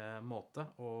interessant måte,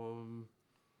 og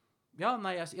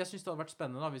jeg synes det hadde vært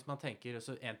spennende da, hvis man tenker,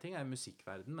 så en ting er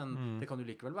musikkverden, men det kan jo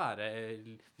likevel være,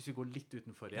 hvis vi går litt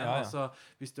utenfor igjen, altså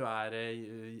hvis du er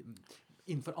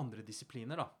innenfor andre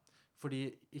disipliner da, fordi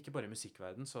ikke bare i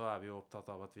musikkverden så er vi jo opptatt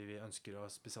av at vi ønsker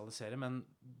å spesialisere, men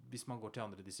hvis man går til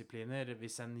andre disipliner,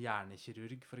 hvis en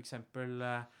hjernekirurg for eksempel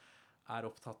er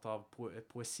opptatt av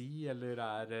poesi, eller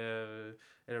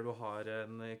du har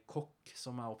en kokk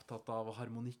som er opptatt av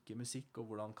harmonikk i musikk,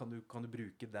 og hvordan kan du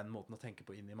bruke den måten å tenke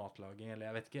på inn i matlaging, eller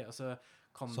jeg vet ikke, altså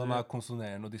sånn er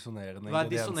konsonerende og dissonerende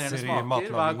ingredienser i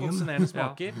matlagingen. Hva er konsonerende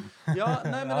smaker?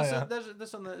 Men altså, det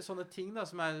er sånne ting da,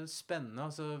 som er spennende,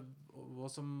 altså, og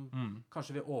som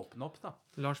kanskje vil åpne opp da.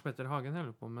 Lars Petter Hagen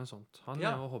holder på med sånt. Han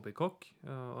er jo hobbykokk,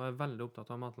 og er veldig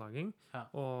opptatt av matlaging.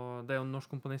 Og det er jo en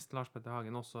norsk komponist, Lars Petter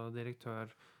Hagen, også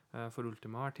direktør for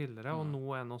Ultima her tidligere, og nå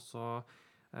er han også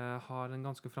har en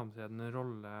ganske fremtredende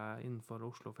rolle innenfor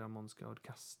Oslo Filharmoniske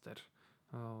Orkester,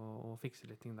 og fikse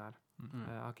litt ting der.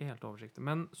 Jeg har ikke helt oversikt.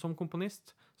 Men som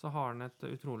komponist så har han et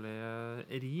utrolig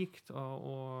rikt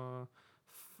og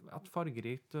et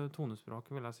fargerikt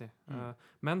tonespråk, vil jeg si.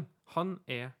 Men han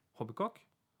er hobbykokk,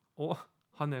 og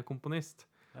han er komponist.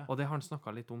 Og det har han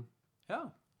snakket litt om. Ja,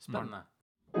 spennende.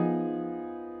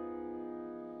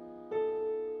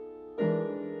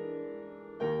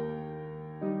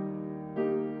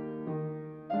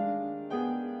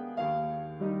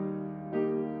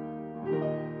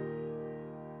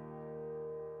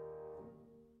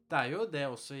 Det jo det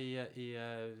også i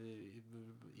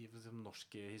liksom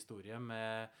norsk historie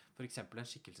med for eksempel en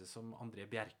skikkelse som André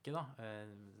Bjerke, da,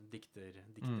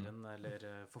 dikteren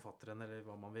eller forfatteren, eller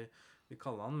hva man vil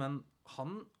kalle han. Men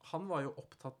han var jo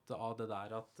opptatt av det der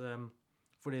at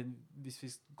fordi hvis vi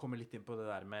kommer litt inn på det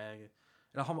der med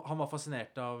eller han var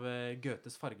fascinert av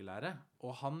Goethes fargelære,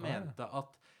 og han mente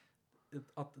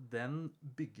at den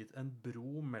bygget en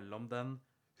bro mellom den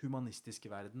humanistiske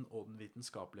verden og den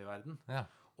vitenskapelige verden. Ja.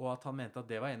 Og at han mente at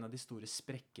det var en av de store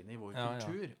sprekkene i vår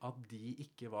kultur, at de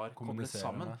ikke var koblet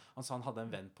sammen. Han sa han hadde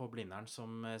en venn på Blindern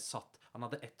som han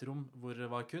hadde ett rom hvor det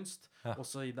var kunst, og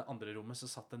så i det andre rommet så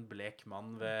satt en blek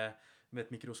mann med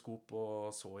et mikroskop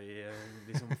og så i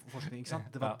liksom, forskning, ikke sant?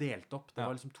 Det var delt opp, det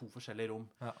var liksom 2 forskjellige rom.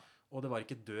 Ja. Og det var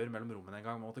ikke dør mellom rommene en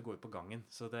gang, man måtte gå ut på gangen.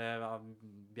 Så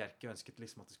Bjerke ønsket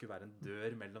liksom at det skulle være en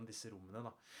dør mellom disse rommene,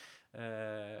 da.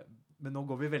 Men nå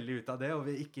går vi veldig ut av det, og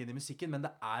vi ikke inn i musikken, men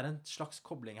det en slags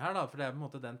kobling her, da, for det på en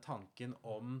måte den tanken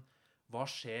om hva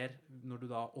skjer når du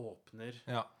da åpner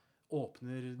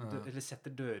eller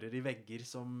setter dører i vegger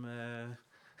som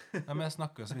men jeg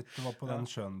snakket så vidt, det var på den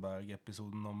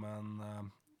Schönberg-episoden om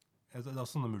det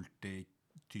sånn en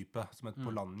multitype som heter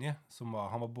Polanyi,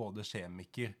 han var både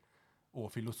kjemiker og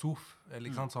filosof, eller,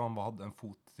 ikke sant? Så han hadde en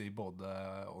fot i både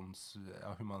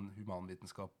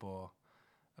humanvitenskap og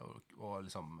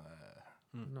liksom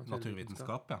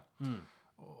naturvitenskap,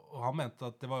 og han mente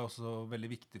at det var også veldig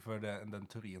viktig for den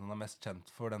teorien han mest kjent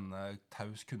for, denne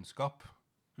taus kunnskap,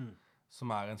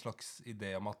 som en slags idé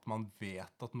om at man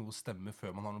vet at noe stemmer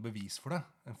før man har noe bevis for det.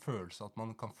 En følelse at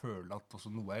man kan føle at også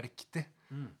noe riktig,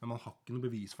 men man har ikke noe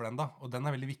bevis for den da. Og den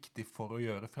veldig viktig for å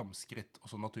gjøre fremskritt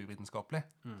også naturvitenskapelig.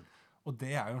 Og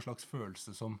det jo en slags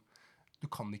følelse som du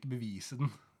kan ikke bevise den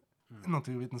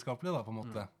naturvitenskapelig da, på en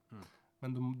måte. Men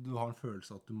du har en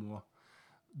følelse at du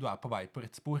på vei på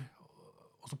rett spor,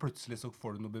 og så plutselig så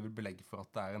får du noe belegg for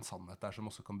at det en sannhet der som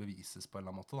også kan bevises på en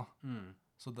eller annen måte da.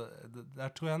 Så der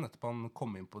tror jeg nettopp han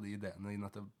kom inn på de ideene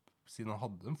siden han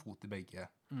hadde en fot i begge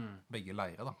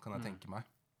leirer da, kan jeg tenke meg.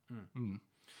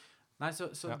 Nei,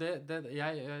 så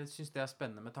jeg synes det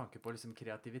spennende med tanke på liksom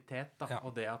kreativitet da,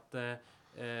 og det at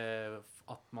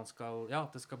man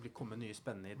at det skal komme nye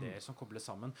spennende ideer som kobler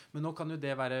sammen. Men nå kan jo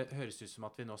det høres ut som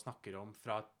at vi nå snakker om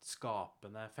fra et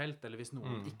skapende felt, eller hvis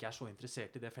noen ikke så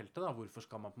interessert i det feltet da, hvorfor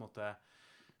skal man på en måte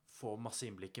få masse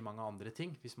innblikk i mange andre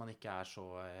ting, hvis man ikke så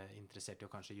interessert i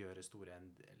å kanskje gjøre store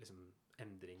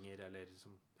endringer, eller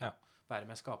liksom, være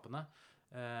mer skapende.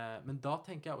 Men da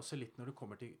tenker jeg også litt når det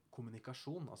kommer til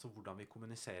kommunikasjon, altså hvordan vi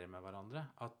kommuniserer med hverandre,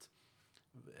 at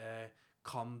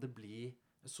kan det bli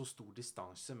så stor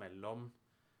distanse mellom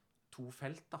 2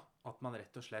 felt da, at man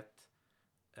rett og slett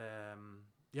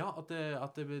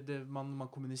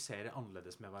man kommuniserer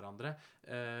annerledes med hverandre.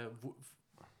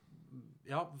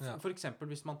 For eksempel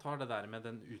hvis man tar det der med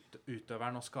den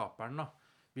utøveren og skaperen da,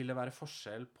 vil det være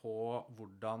forskjell på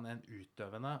hvordan en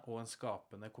utøvende og en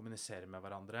skapende kommuniserer med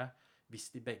hverandre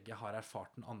hvis de begge har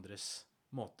erfart den andres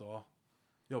måte å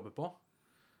jobbe på?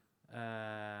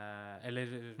 Eller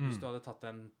hvis du hadde tatt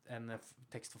en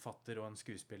tekstforfatter og en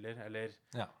skuespiller, eller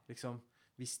liksom,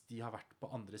 hvis de har vært på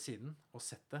andre siden og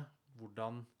sett det,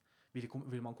 hvordan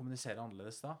vil man kommunisere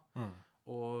annerledes da?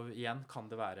 Og igjen, kan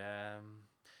det være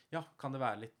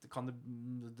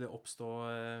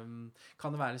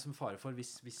liksom fare for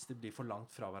hvis det blir for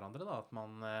langt fra hverandre da, at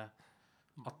man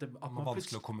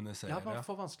vanskelig å kommunisere. Ja,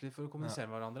 for vanskelig for å kommunisere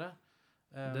med hverandre.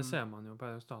 Det ser man jo på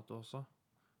Erostato også.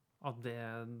 At det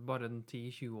bare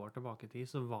 10-20 år tilbake i tid,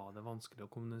 så var det vanskelig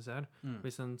å kommunisere.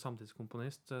 Hvis en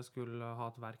samtidskomponist skulle ha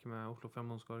et verk med Oslo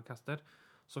Filharmoniske Orkester,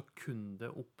 så kunne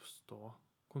det oppstå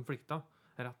konflikter,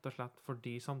 rett og slett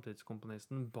fordi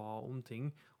samtidskomponisten ba om ting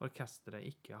orkestret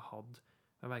ikke hadde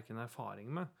hverken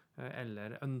erfaring med,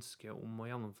 eller ønske om å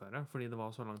gjennomføre, fordi det var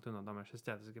så langt unna deres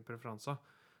estetiske preferanser.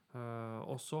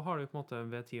 Og så har det på en måte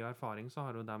ved tid og erfaring så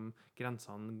har jo de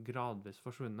grensene gradvis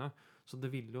forsvunnet, så det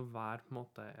vil jo være på en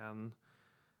måte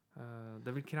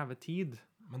det vil kreve tid.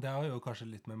 Men det har jo kanskje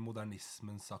litt med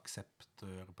modernismens aksept å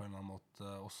gjøre på en eller annen måte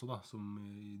også da, som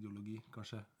ideologi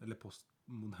kanskje, eller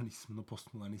postmodernismen og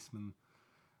postmodernismen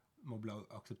må bli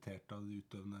akseptert av de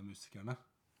utøvende musikerne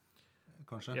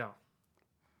kanskje?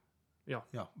 Ja,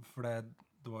 for det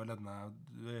var jo denne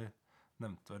du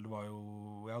nevnte vel, det var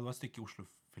et stykke i Oslo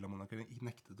Filharmonikerne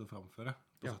nektet å framføre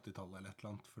på 70-tallet eller et eller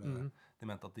annet, for de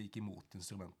mente at det gikk imot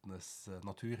instrumentenes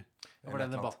natur. Var det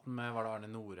debatten med, var det Arne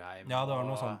Norheim? Ja, det var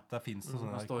noe sånt, det finnes noe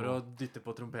sånt. Han står og dytter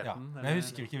på trompeten. Men jeg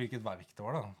husker ikke hvilket verk det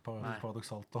var da,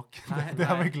 paradoksalt nok. Det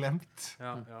har vi glemt.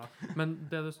 Men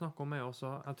det du snakker om jo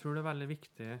også, jeg tror det veldig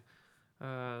viktig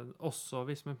Også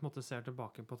hvis man på en måte ser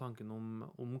tilbake på tanken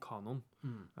om kanon.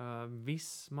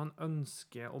 Hvis man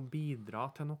ønsker å bidra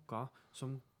til noe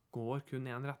som går kun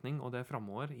i en retning, og det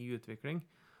fremover i utvikling,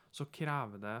 så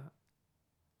krever det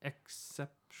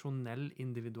eksepsjonell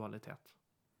individualitet.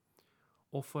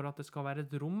 Og for at det skal være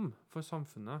et rom for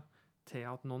samfunnet til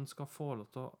at noen skal få lov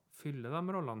til å fylle de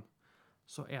rollene,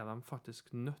 så er de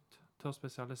faktisk nødt til å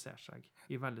spesialisere seg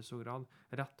i veldig stor grad.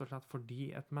 Rett og slett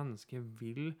fordi et menneske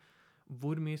vil.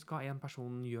 Hvor mye skal en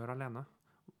person gjøre alene?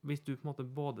 Hvis du på en måte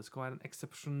både skal være en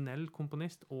eksepsjonell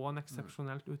komponist og en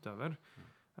eksepsjonelt utøver,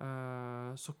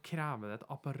 så krever det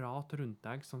et apparat rundt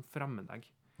deg som fremmer deg.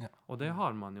 Ja. Og det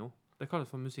har man jo. Det kalles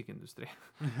for musikkindustri.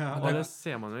 Ja, Og det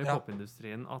ser man jo i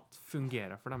popindustrien at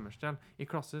fungerer for deres del. I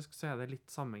klassisk så er det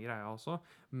litt samme greia også,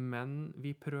 men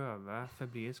vi prøver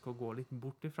febrilsk å gå litt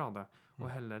bort ifra det, og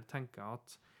heller tenke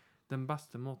at den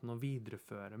beste måten å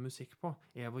videreføre musikk på,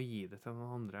 er å gi det til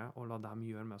noen andre, og la dem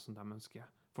gjøre med som de ønsker.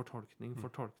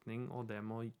 Fortolkning, og det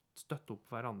med å støtte opp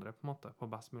hverandre på en måte, på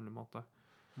best mulig måte.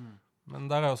 Men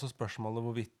der er også spørsmålet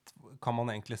hvorvidt kan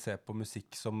man egentlig se på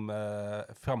musikk som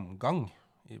framgang,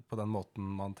 på den måten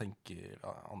man tenker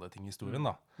andre ting i historien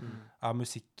da. Er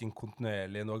musikken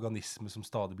kontinuerlig en organisme som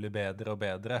stadig blir bedre og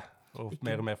bedre, og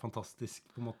mer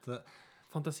fantastisk på en måte?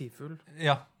 Fantasifull.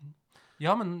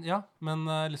 Ja, men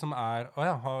liksom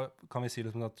kan vi si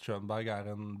liksom at Schoenberg er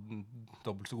en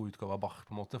dobbelt så god utgave av Bach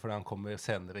på en måte, fordi han kommer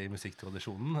senere i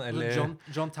musikktradisjonen, eller?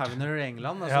 John Tavener i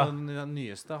England, altså den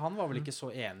nyeste, han var vel ikke så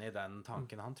enig i den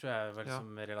tanken. Han tror jeg vel som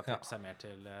relaterte seg mer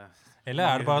til... Eller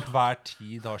er det bare at hver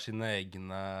tid har sine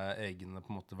egne på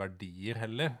en måte verdier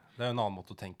heller? Det er jo en annen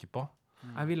måte å tenke på.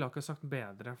 Jeg ville ikke sagt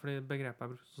bedre, fordi begrepet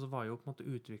jeg brukte så var jo på en måte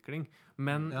utvikling.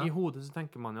 Men i hodet så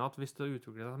tenker man jo at hvis det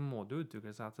utvikler seg, så må det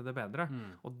utvikle seg til det bedre.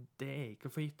 Og det er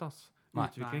ikke for gitt, altså.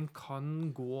 Utvikling kan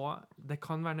gå... Det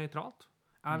kan være nøytralt.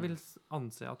 Jeg vil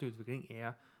anse at utvikling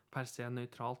er per se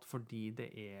nøytralt fordi det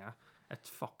er et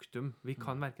faktum. Vi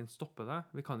kan hverken stoppe det,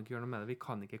 vi kan ikke gjøre noe med det, vi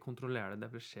kan ikke kontrollere det, det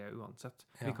vil skje uansett.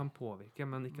 Vi kan påvirke,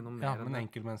 men ikke noe mer enn det. Men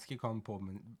enkeltmennesker kan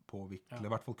påvirke,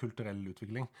 i hvert fall kulturell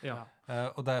utvikling. Ja.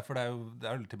 Og derfor det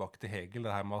er jo tilbake til Hegel,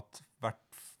 det her med at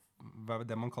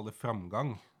det man kaller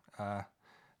framgang,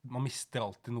 man mister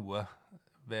alltid noe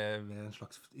ved en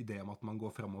slags idé om at man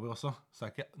går fremover også. Så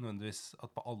er det ikke nødvendigvis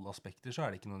at på alle aspekter så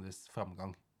er det ikke nødvendigvis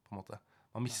framgang, på en måte.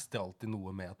 Man mister alltid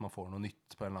noe med at man får noe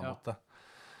nytt på en eller annen måte.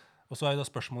 Og så er det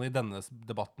spørsmålet i denne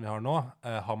debatten vi har nå,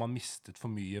 har man mistet for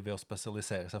mye ved å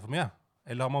spesialisere seg for mye?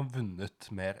 Eller har man vunnet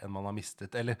mer enn man har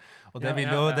mistet? Og det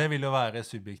vil jo være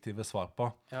subjektive svar på.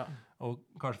 Og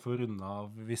kanskje for å runde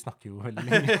av, vi snakker jo veldig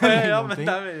lenge om ting.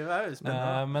 Men det er jo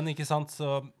spennende. Men ikke sant,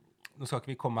 så nå skal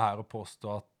ikke vi komme her og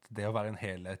påstå at det å være en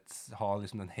helhet, ha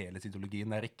liksom den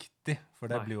helhetsideologien er riktig,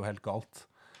 for det blir jo helt galt.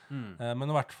 Men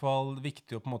i hvert fall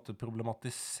viktig å på en måte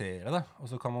problematisere det, og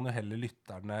så kan man jo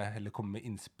heller komme med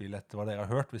innspill etter hva dere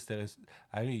har hørt, hvis dere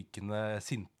er rykende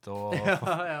sinte og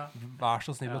vær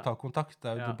så snill å ta kontakt.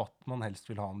 Det er jo debatt man helst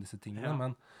vil ha om disse tingene,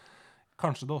 men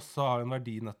kanskje det også har en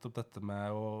verdi nettopp dette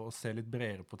med å se litt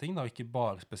bredere på ting, da, og ikke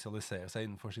bare spesialisere seg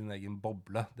innenfor sin egen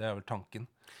boble. Det er vel tanken.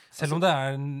 Selv om det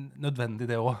er nødvendig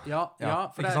det også.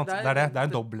 For det er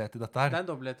en dobbelthet i dette her. Det er en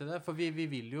dobbelthet i det, for vi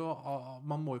vil jo,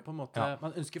 man må jo på en måte,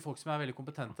 man ønsker folk som er veldig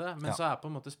kompetente, men så er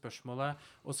på en måte spørsmålet,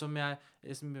 og som i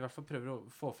hvert fall prøver å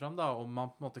få fram da, om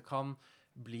man på en måte kan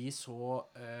bli så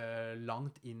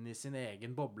langt inn i sin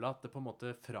egen boble at det på en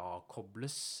måte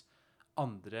frakobles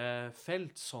andre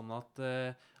felt, sånn at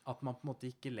man på en måte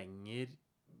ikke lenger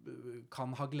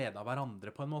kan ha glede av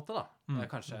hverandre på en måte da. Det er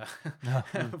kanskje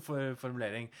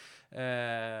formulering.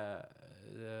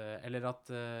 Eller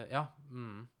at,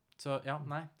 Så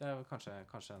nei, det er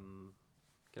kanskje en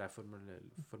grei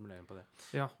formulering på det.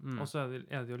 Ja, og så er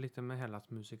det jo litt med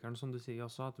helhetsmusikeren, som du sier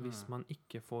også, at hvis man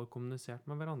ikke får kommunisert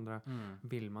med hverandre,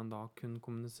 vil man da kunne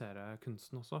kommunisere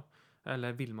kunsten også?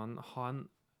 Eller vil man ha en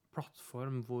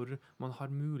plattform hvor man har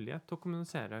mulighet til å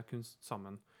kommunisere kunst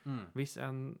sammen? Hvis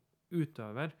en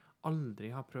utøver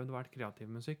aldri har prøvd å være kreativ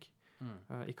musikk,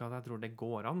 ikke at jeg tror det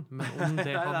går an, men om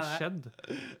det hadde skjedd,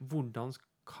 hvordan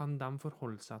kan de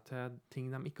forholde seg til ting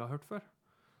de ikke har hørt før?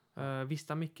 Hvis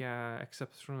de ikke er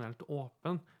eksepsjonelt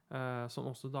åpen, som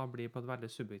også da blir på et veldig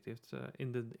subjektivt,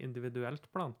 individuelt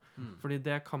plan. Fordi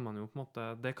det kan man jo på en måte,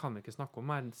 det kan vi ikke snakke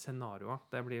om her, scenarioer,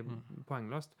 det blir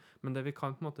poengløst. Men det vi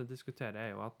kan på en måte diskutere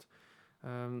er jo at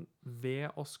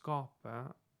ved å skape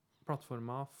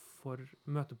plattformer for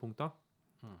møtepunkter,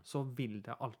 så vil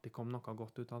det alltid komme noe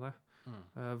godt ut av det.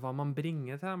 Hva man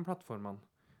bringer til de plattformene,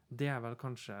 det er vel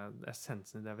kanskje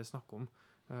essensen i det vi snakker om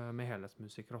med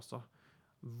helhetsmusikere også.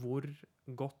 Hvor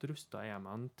godt rustet er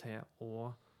man til å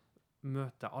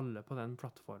møte alle på den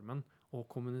plattformen, å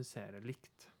kommunisere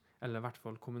likt. Eller i hvert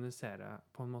fall kommunisere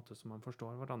på en måte som man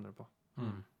forstår hverandre på.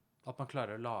 At man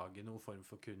klarer å lage noen form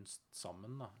for kunst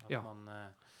sammen, da. At Ja.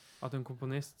 man At en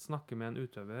komponist snakker med en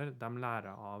utøver, de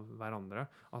lærer av hverandre.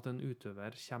 At en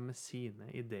utøver kommer med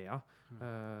sine ideer,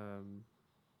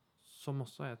 som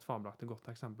også er et fabelaktig godt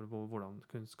eksempel på hvordan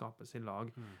kunst skapes i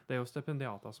lag. Det er jo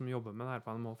stipendiater som jobber med det her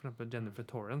på NMO, for eksempel Jennifer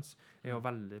Torrance er jo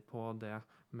veldig på det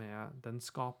med den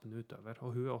skapende utøver,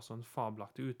 og hun er også en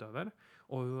fabelaktig utøver,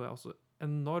 og hun er også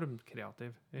enormt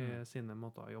kreativ i sine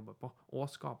måter å jobbe på, og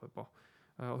skape på.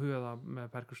 Og hun er da med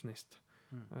perkusjonist.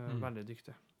 Veldig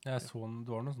dyktig. Jeg så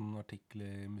du har noen sånn artikkel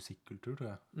i Musikkultur, tror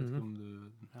jeg. Vet ikke om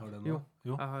du har det nå?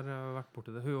 Jo, jeg har vært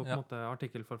borti det. Hun er jo på en måte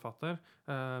artikkelforfatter,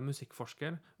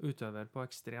 musikkforsker, utøver på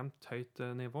ekstremt høyt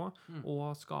nivå, og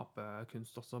skaper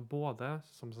kunst også, både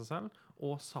som seg selv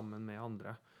og sammen med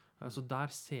andre. Så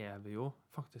der ser vi jo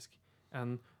faktisk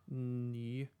en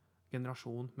ny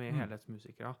generasjon med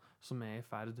helhetsmusikere som er i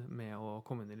ferd med å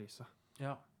komme inn i lyset.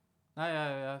 Ja. Nei,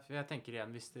 jeg tenker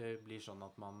igjen, hvis det blir sånn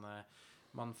at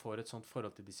man får et sånt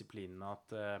forhold til disiplinen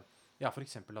at, ja, for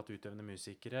eksempel at utøvende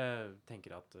musikere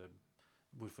tenker at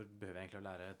hvorfor behøver jeg egentlig å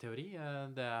lære teori?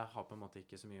 Det har på en måte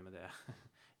ikke så mye med det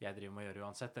jeg driver med å gjøre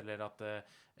uansett, eller at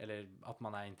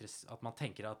man at man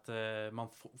tenker at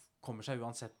man kommer seg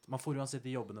uansett, man får uansett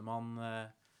de jobbene man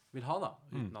vil ha da,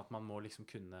 uten at man må liksom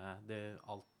kunne det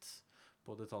alt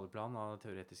på detaljplan av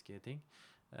teoretiske ting,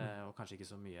 og kanskje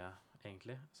ikke så mye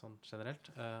egentlig, sånn generelt,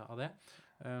 av det.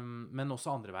 Men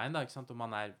også andre veien da, ikke sant? Om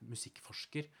man er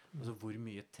musikkforsker, altså hvor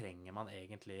mye trenger man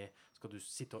egentlig, skal du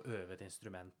sitte og øve et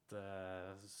instrument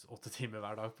 8 timer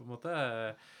hver dag på en måte?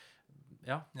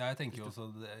 Ja, jeg tenker jo også,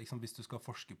 liksom, hvis du skal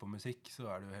forske på musikk,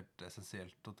 så er det jo helt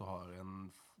essensielt at du har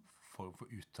en form for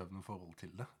utøvende forhold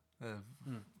til det.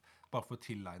 Bare for å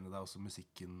tilegne deg også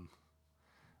musikken.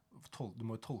 Du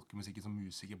må jo tolke musikken som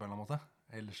musiker på en eller annen måte.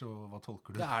 Ellers så, hva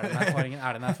tolker du? Er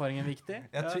den erfaringen viktig?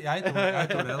 Jeg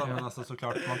tror det da, men altså, så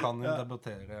klart man kan jo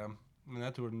debattere. Men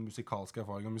jeg tror den musikalske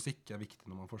erfaringen av musikk er viktig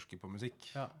når man forsker på musikk.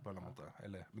 På en eller annen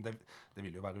måte. Men det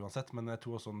vil jo være uansett, men jeg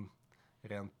tror også sånn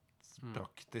rent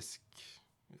praktisk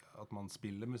at man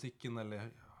spiller musikken,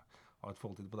 eller har et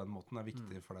forhold til det på den måten, er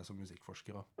viktig for deg som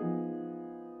musikkforsker også.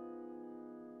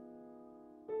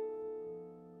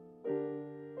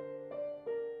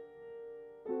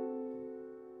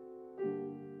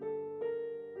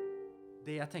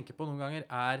 Det jeg tenker på noen ganger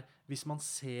er hvis man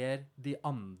ser de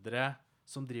andre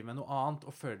som driver med noe annet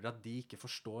og føler at de ikke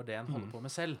forstår det en holder på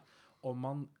med selv, om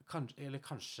man kanskje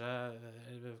kan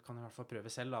i hvert fall prøve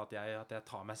selv da, at jeg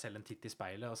tar meg selv en titt i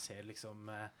speilet og ser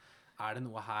liksom, er det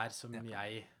noe her som er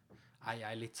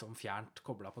jeg litt sånn fjernt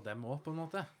koblet på dem også på en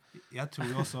måte? Jeg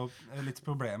tror jo også, litt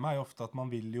problemet er jo ofte at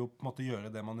man vil jo på en måte gjøre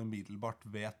det man umiddelbart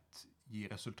vet gir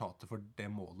resultater for det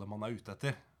målet man er ute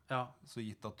etter. Ja. Så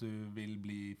gitt at du vil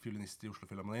bli fiolinist i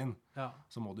Oslo-Filharmonien,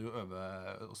 så må du jo øve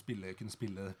og kunne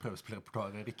spille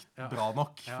prøvespillrepertoaret bra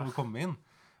nok for å komme inn.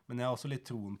 Men jeg har også litt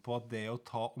troen på at det å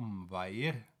ta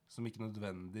omveier, som ikke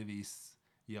nødvendigvis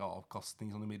gir avkastning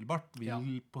sånn umiddelbart,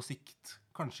 vil på sikt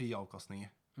kanskje gi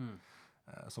avkastninger.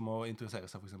 Som å interessere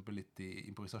seg for eksempel litt i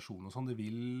improvisasjon og sånn, det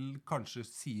vil kanskje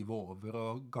sive over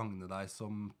og gagne deg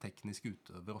som teknisk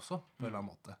utøver også, på en eller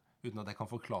annen måte, uten at jeg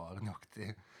kan forklare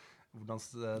nøyaktig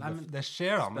hvordan det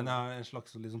skjer da, men jeg har en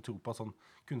slags liksom, tro på at sånn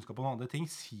kunnskap om andre ting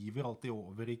siver alltid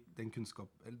over i den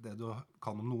kunnskap, det du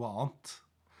kan om noe annet.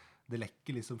 Det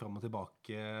lekker liksom frem og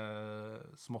tilbake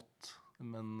smått,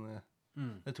 men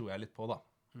det tror jeg litt på da.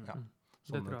 Ja,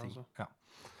 det tror jeg også. Ja.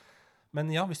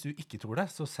 Men ja, hvis du ikke tror det,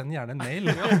 så send gjerne en mail,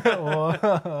 og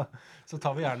så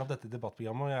tar vi gjerne opp dette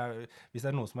debattprogrammet, og hvis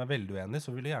det er noen som er veldig uenig,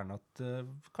 så vil jeg gjerne at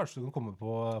kanskje du kan komme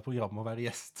på programmet og være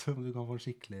gjest, så du kan få en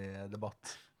skikkelig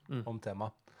debatt om tema.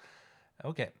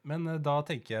 Ok, men da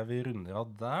tenker jeg vi runder av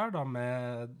der da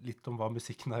med litt om hva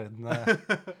musikknerdene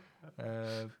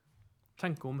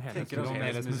tenker om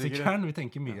helhetsmusikeren. Vi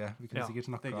tenker mye. Vi kunne sikkert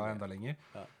snakket enda lenger.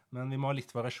 Men vi må ha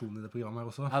litt variasjon i det programmet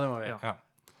her også. Ja, det må vi. Ja.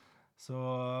 Så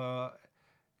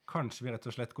kanskje vi rett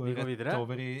og slett går rett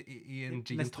over i en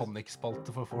gin and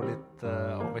tonic-spalte for å få litt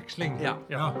avveksling.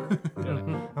 Ja.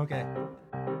 Ok.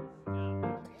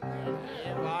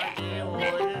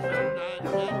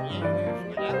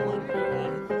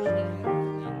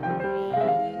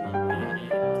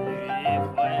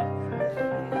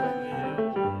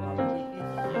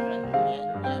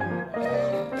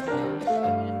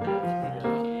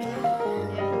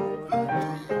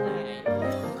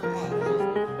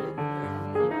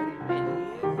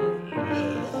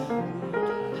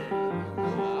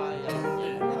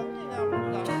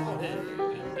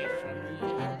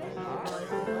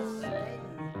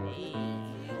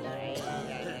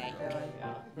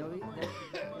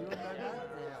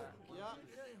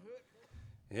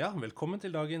 Ja, velkommen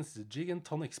til dagens Jig and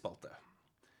Tonic-spalte.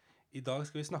 I dag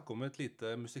skal vi snakke om et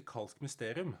lite musikalsk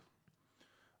mysterium.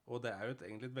 Og det er jo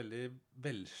egentlig et veldig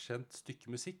velkjent stykke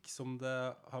musikk som det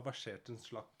har versert en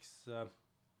slags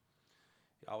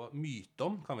myte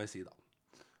om, kan vi si da.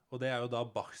 Og det er jo da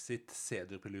Bach sitt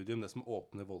C-dur-preludium, det som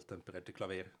åpner volttempererte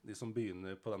klaver. De som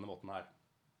begynner på denne måten her.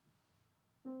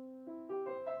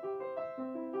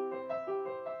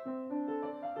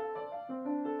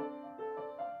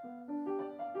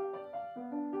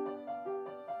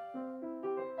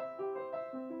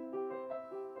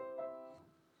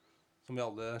 Som vi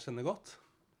alle kjenner godt.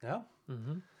 Ja.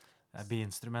 Det er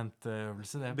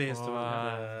bi-instrumentøvelse, det.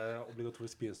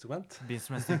 Obligatorisk bi-instrument.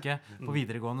 Bi-instrumentstykke. På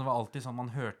videregående var alltid sånn,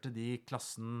 man hørte de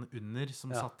klassen under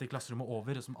som satt i klasserommet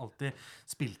over, og som alltid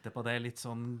spilte på det litt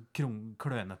sånn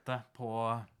klønete på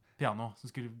piano,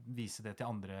 som skulle vise det til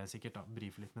andre sikkert da,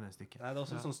 brife litt med det stykket. Nei, det er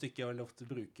også et sånt stykke jeg veldig ofte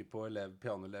bruker på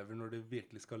pianoelever når de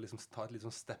virkelig skal liksom ta et litt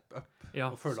sånn step up,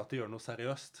 og føle at de gjør noe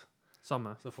seriøst.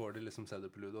 Samme. Så får de liksom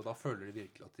C-dur-preludium, og da føler de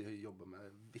virkelig at de jobber med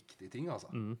viktige ting,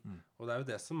 altså. Og det er jo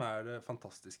det som er det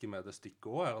fantastiske med det stykket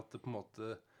også, er at det på en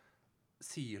måte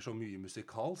sier så mye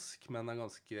musikalsk, men er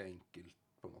ganske enkelt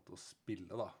på en måte å spille,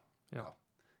 da. Ja.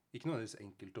 Ikke nødvendigvis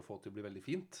enkelt å få til å bli veldig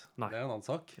fint. Nei. Det er en annen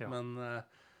sak, men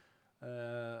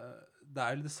det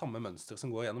er jo det samme mønsteret som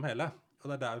går gjennom hele. Og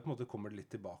det er der vi på en måte kommer litt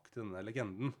tilbake til denne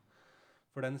legenden.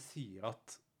 For den sier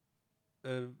at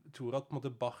tror at på en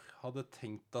måte, Bach hadde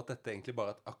tenkt at dette egentlig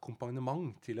bare er et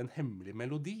akkompagnement til en hemmelig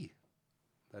melodi.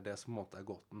 Det er det som på en måte er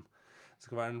gåten.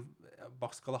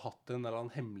 Bach skal ha hatt en eller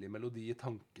annen hemmelig melodi i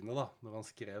tankene da, når han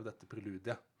skrev dette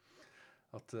preludiet.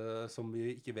 Som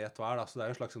vi ikke vet hva er da, så det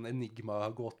er en slags sånn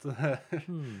enigma-gåte.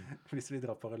 Hvis vi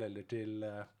drar paralleller til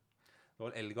det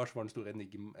var Elgar som var den store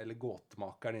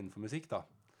gåtemakeren innenfor musikk da.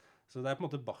 Så det er på en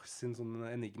måte Bach sin sånn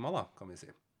enigma da, kan vi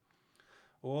si.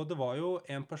 Og det var jo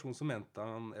en person som mente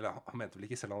han mente vel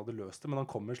ikke selv han hadde løst det, men han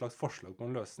kom med en slags forslag på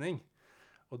en løsning.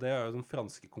 Og det er jo den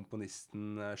franske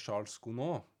komponisten Charles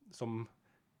Gounod, som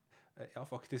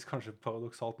faktisk kanskje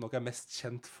paradoksalt nok er mest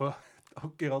kjent for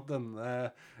akkurat denne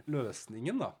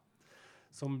løsningen da.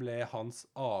 Som ble hans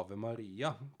Ave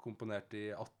Maria, komponert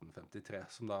i 1853,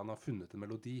 som da han har funnet en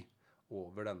melodi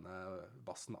over denne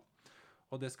bassen da.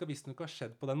 Og det skal visstnok ha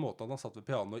skjedd på den måten at han satt ved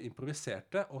piano og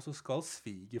improviserte, og så skal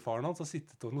svigerfaren hans ha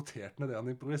sittet og notert ned det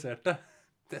han improviserte.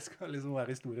 Det skal liksom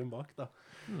være historien bak da.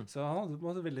 Så han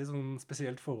hadde et veldig sånn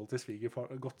spesielt forhold til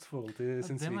svigerfar, godt forhold til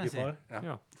sin svigerfar.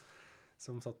 Ja.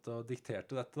 Som satt og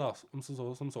dikterte dette da,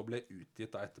 som så ble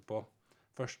utgitt da etterpå.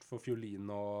 Først for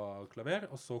fiolin og klaver,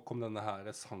 og så kom denne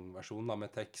her sangversjonen da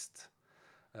med tekst.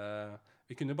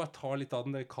 Vi kunne jo bare ta litt av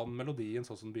den, dere kan melodien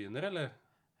sånn som den begynner, eller?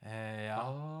 Ja.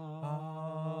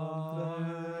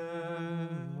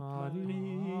 Ave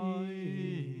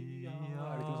Maria.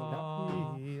 Er det ikke noe sånt?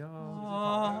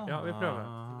 Ja, vi prøver.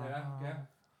 Okay.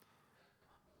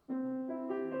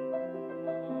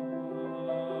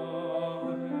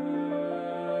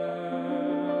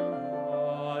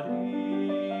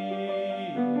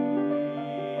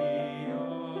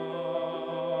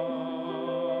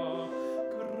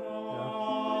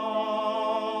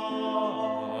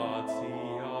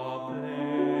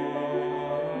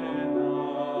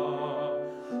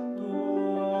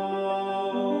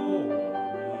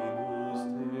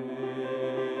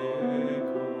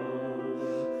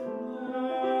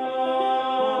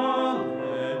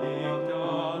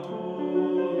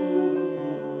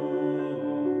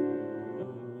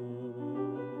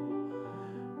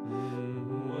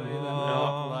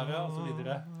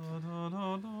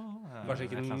 Kanskje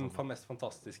ikke den mest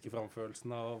fantastiske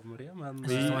framførelsen av Maria, men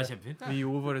Det var kjempefint, Vi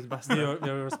gjorde vårt beste vi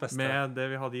gjør vårt beste. med det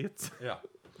vi hadde gitt. Ja.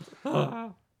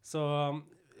 Så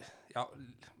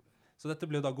dette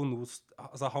ble da Gounod,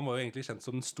 altså han var jo egentlig kjent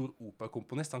som en stor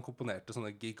operakomponist. Han komponerte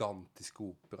sånne gigantiske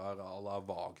operaer à la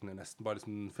Wagner nesten, bare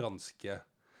liksom franske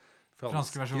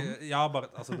versjonen? Ja,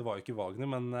 altså det var jo ikke Wagner,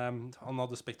 men han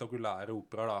hadde spektakulære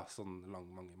operaer da, sånn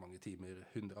mange timer,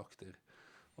 100 akter,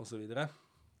 og så videre.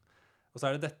 Og så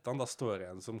er det dette han da står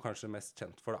igjen som kanskje mest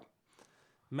kjent for da.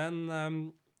 Men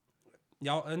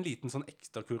en liten sånn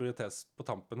ekstra kuriositet på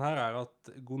tampen her er at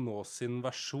Gounod sin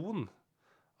versjon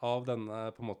av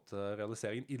denne på en måte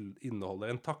realiseringen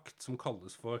inneholder en takt som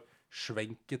kalles for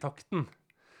schwenketakten.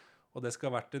 Og det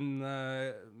skal ha vært en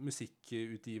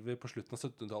musikkutgiver på slutten av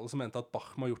 1700-tallet som mente at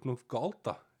Bach må ha gjort noe galt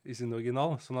da, i sin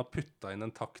original, så han har puttet inn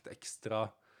en takt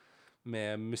ekstra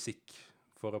med musikk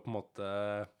for å på en måte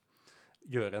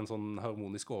gjøre en sånn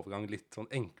harmonisk overgang litt sånn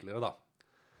enklere da.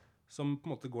 Som på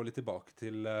en måte går litt tilbake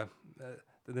til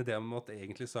den ideen om at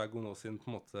egentlig så er Gounod sin på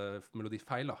en måte melodi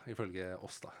feil da, ifølge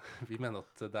oss da. Vi mener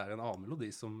at det er en annen melodi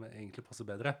som egentlig passer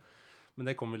bedre. Men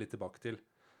det kommer vi litt tilbake til.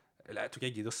 Eller jeg tror ikke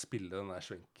jeg gidder å spille den der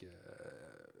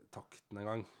skvenketakten en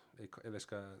gang. Eller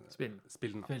skal jeg spille den?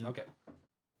 Spill den. Ok.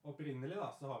 Opprinnelig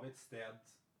da, så har vi et sted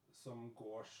som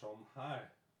går sånn her.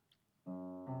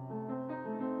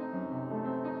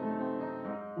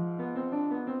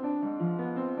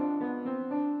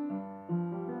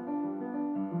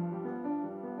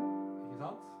 Ikke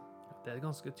sant? Det er et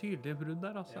ganske tydelig brudd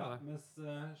der, altså. Ja, mens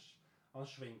han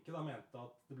Schwenke da mente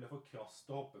at det ble for krast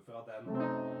å hoppe fra den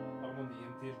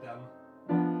harmonien til den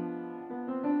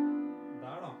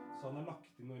der da. Så han har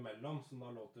lagt inn noe imellom, som da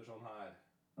låter sånn her.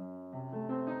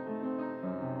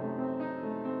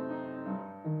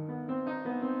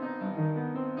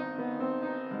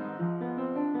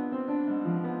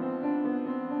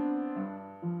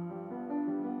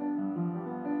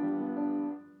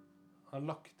 Han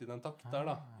har lagt inn en takt der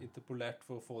da, interpolert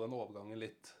for å få den overgangen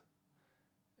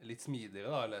litt smidigere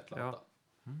da, eller et eller annet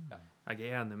da. Jeg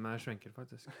er enig med Schwenker,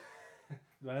 faktisk.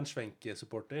 Du er en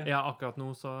Schwenke-supporter? Ja, akkurat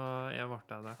nå så ble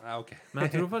jeg det. Ja, ok. Men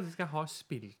jeg tror faktisk jeg har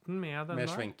spilt den med den Med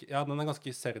der. Schwenke. Ja, den er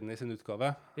ganske sern i sin utgave.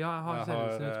 Ja, jeg har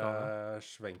selv sin utgave.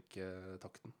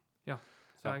 Schwenke-takten.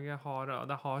 Så jeg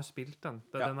har spilt den.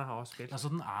 Det er den jeg har spilt. Altså,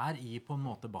 den er i på en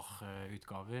måte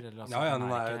Bach-utgaver? Eller, altså, Ja,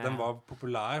 ikke- den var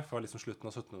populær fra liksom slutten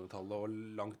av 1700-tallet og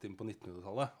langt inn på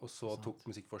 1900-tallet. Og så Sant. tok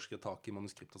musikkforskere tak i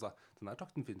manuskriptet og sa, denne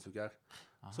takten finnes jo ikke her.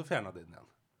 Så fjernet de den igjen.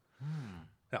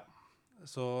 Ja.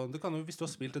 Så du kan jo, hvis du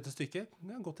har spilt dette stykket,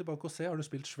 gå tilbake og se, har du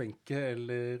spilt Schwenke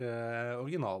eller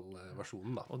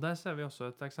originalversjonen da? Og der ser vi også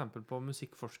et eksempel på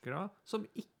musikkforskere som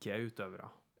ikke er utøvere.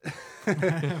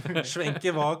 Schwenke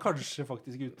var kanskje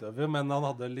faktisk utøver, men han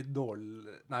hadde litt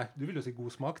dårlig... Nei, du vil jo si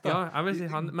god smak da. Ja, jeg vil si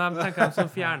han, men jeg tenker han som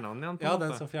fjerner han igjen på Ja, en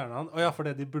den måte. som fjernet han. Åja,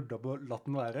 fordi de burde ha latt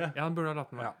den være. Ja, han burde ha latt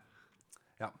den være.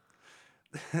 Ja,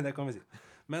 det kan vi si.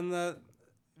 Men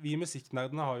vi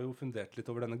musikknerdene har jo fundert litt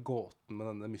over denne gåten med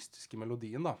denne mystiske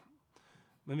melodien da.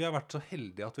 Men vi har vært så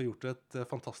heldige at vi har gjort et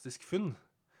fantastisk funn.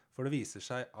 For det viser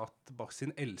seg at Bach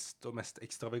sin eldste og mest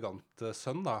ekstravagante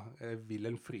sønn da,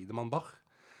 Wilhelm Friedemann Bach,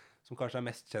 som kanskje er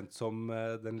mest kjent som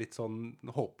den litt sånn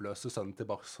håpløse sønnen til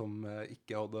Bach som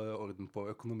ikke hadde orden på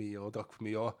økonomi og drakk for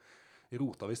mye og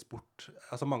rota visst bort.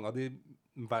 Altså mange av de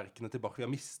verkene til Bach vi har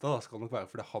mistet da, skal nok være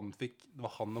fordi det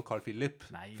var han og Carl Philipp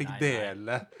fikk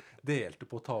delte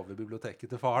på å ta over biblioteket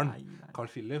til faren.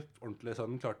 Carl Philipp, ordentlig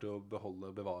sønnen, klarte jo å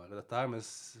bevare dette her, mens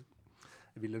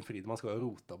Wilhelm Friedemann skal jo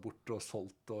rota bort og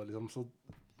solgt, og liksom så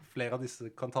flere av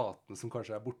disse kantatene som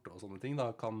kanskje er borte og sånne ting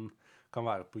da, kan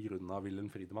være på grunn av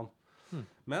Wilhelm Friedemann.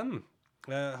 Men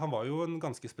han var jo en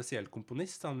ganske spesiell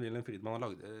komponist. Wilhelm Friedemann har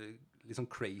laget litt sånn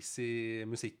crazy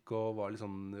musikk og var litt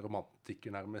sånn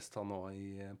romantiker nærmest han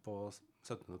også på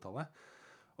 1700-tallet.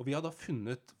 Og vi har da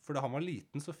funnet, for da han var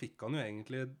liten så fikk han jo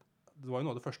egentlig, det var jo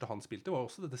noe av det første han spilte, var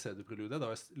også dette CD-preludet,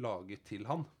 da var laget til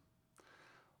han.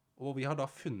 Og vi har da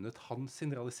funnet hans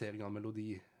realisering av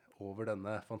melodi over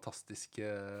denne fantastiske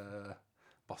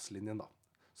basslinjen da.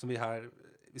 Som vi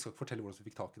skal ikke fortelle hvordan vi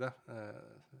fikk tak i det,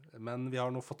 men vi har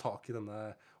nå fått tak i denne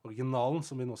originalen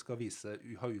som vi nå skal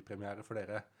ha upremiere for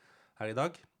dere her i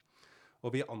dag.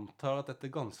 Og vi antar at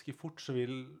dette ganske fort så vi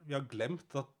har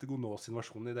glemt at Gounod sin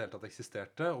versjon i det hele tatt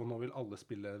eksisterte, og nå vil alle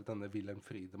spille denne Wilhelm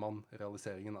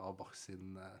Friedemann-realiseringen av Bach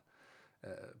sin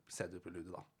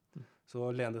CD-prelude da. Så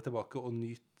len dere tilbake og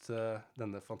nyt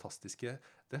denne fantastiske,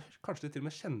 kanskje de til og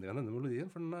med kjenner igjen denne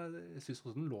melodien, for jeg synes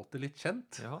også den låter litt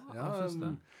kjent. Ja, jeg synes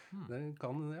det. Det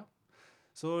kan, ja.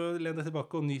 Så len dere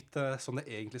tilbake og nyt sånn det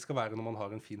egentlig skal være når man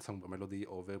har en fin sangbarmelodi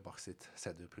over Bach sitt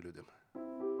CD-preludium.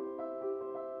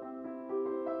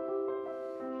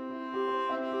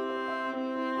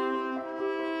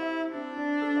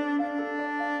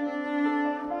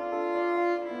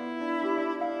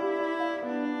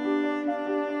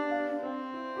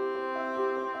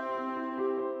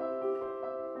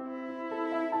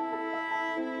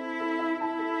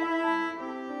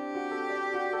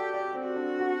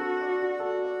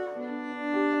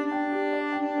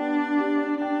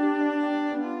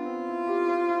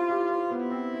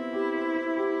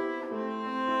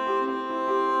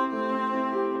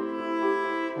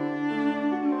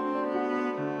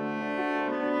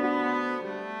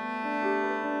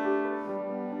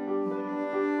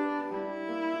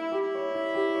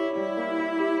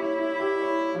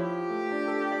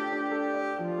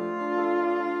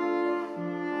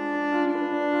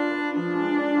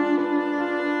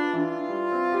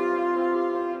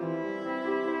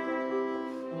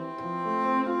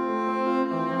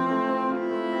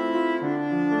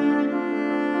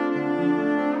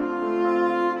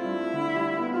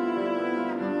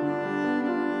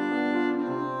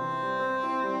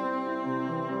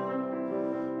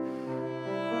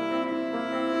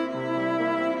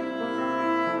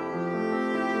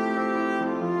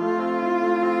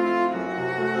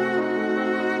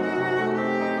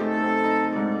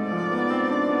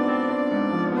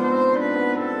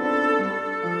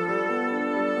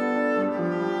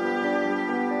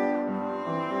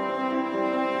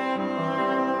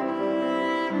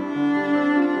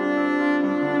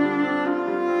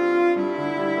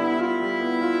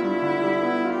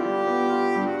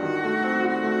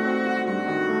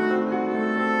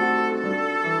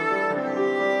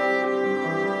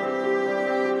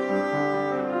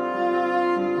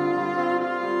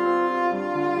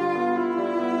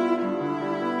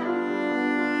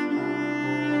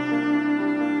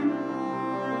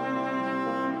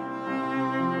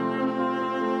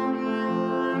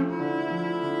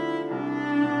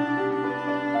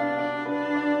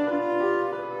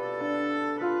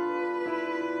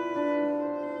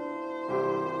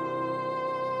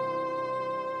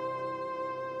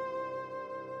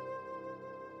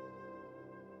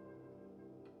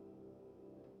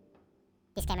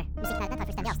 Disclaimer. Musikknerdene tar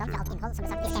fullstendig avstand fra alt innhold som ble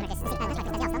sagt. Disclaimer.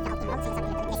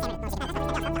 Musikknerdene tar fullstendig avstand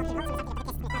fra alt innhold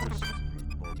som ble sagt.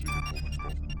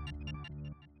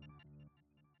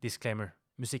 Disclaimer.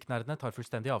 Musikknerdene tar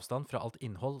fullstendig avstand fra alt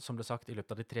innhold som ble sagt i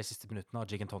løpet av de 3 siste minuttene av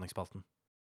Jig and Tonic-spalten.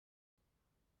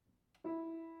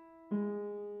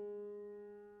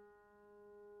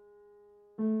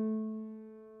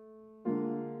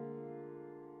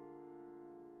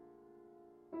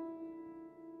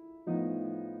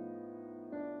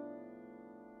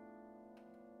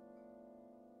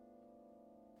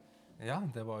 Ja,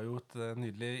 det var jo et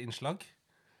nydelig innslag.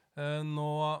 Nå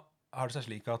har det seg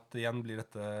slik at igjen blir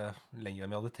dette lenger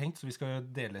enn vi hadde tenkt, så vi skal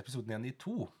dele episoden igjen i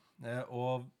 2.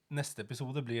 Og neste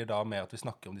episode blir da med at vi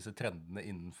snakker om disse trendene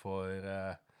innenfor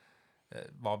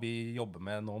hva vi jobber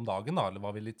med nå om dagen, da, eller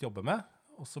hva vi litt jobber med.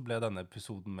 Og så ble denne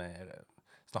episoden mer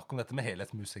snakk om dette med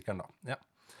helhetsmusikeren da. Ja.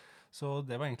 Så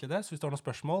det var egentlig det. Så hvis du har noen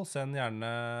spørsmål, send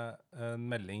gjerne en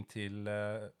melding til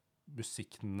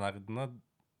musikknerdene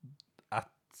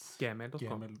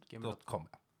Gmail.com. gmail.com.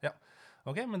 Ja.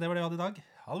 Ok, men det var det vi hadde i dag.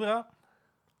 Ha det bra!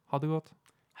 Ha det godt.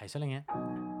 Hei så lenge.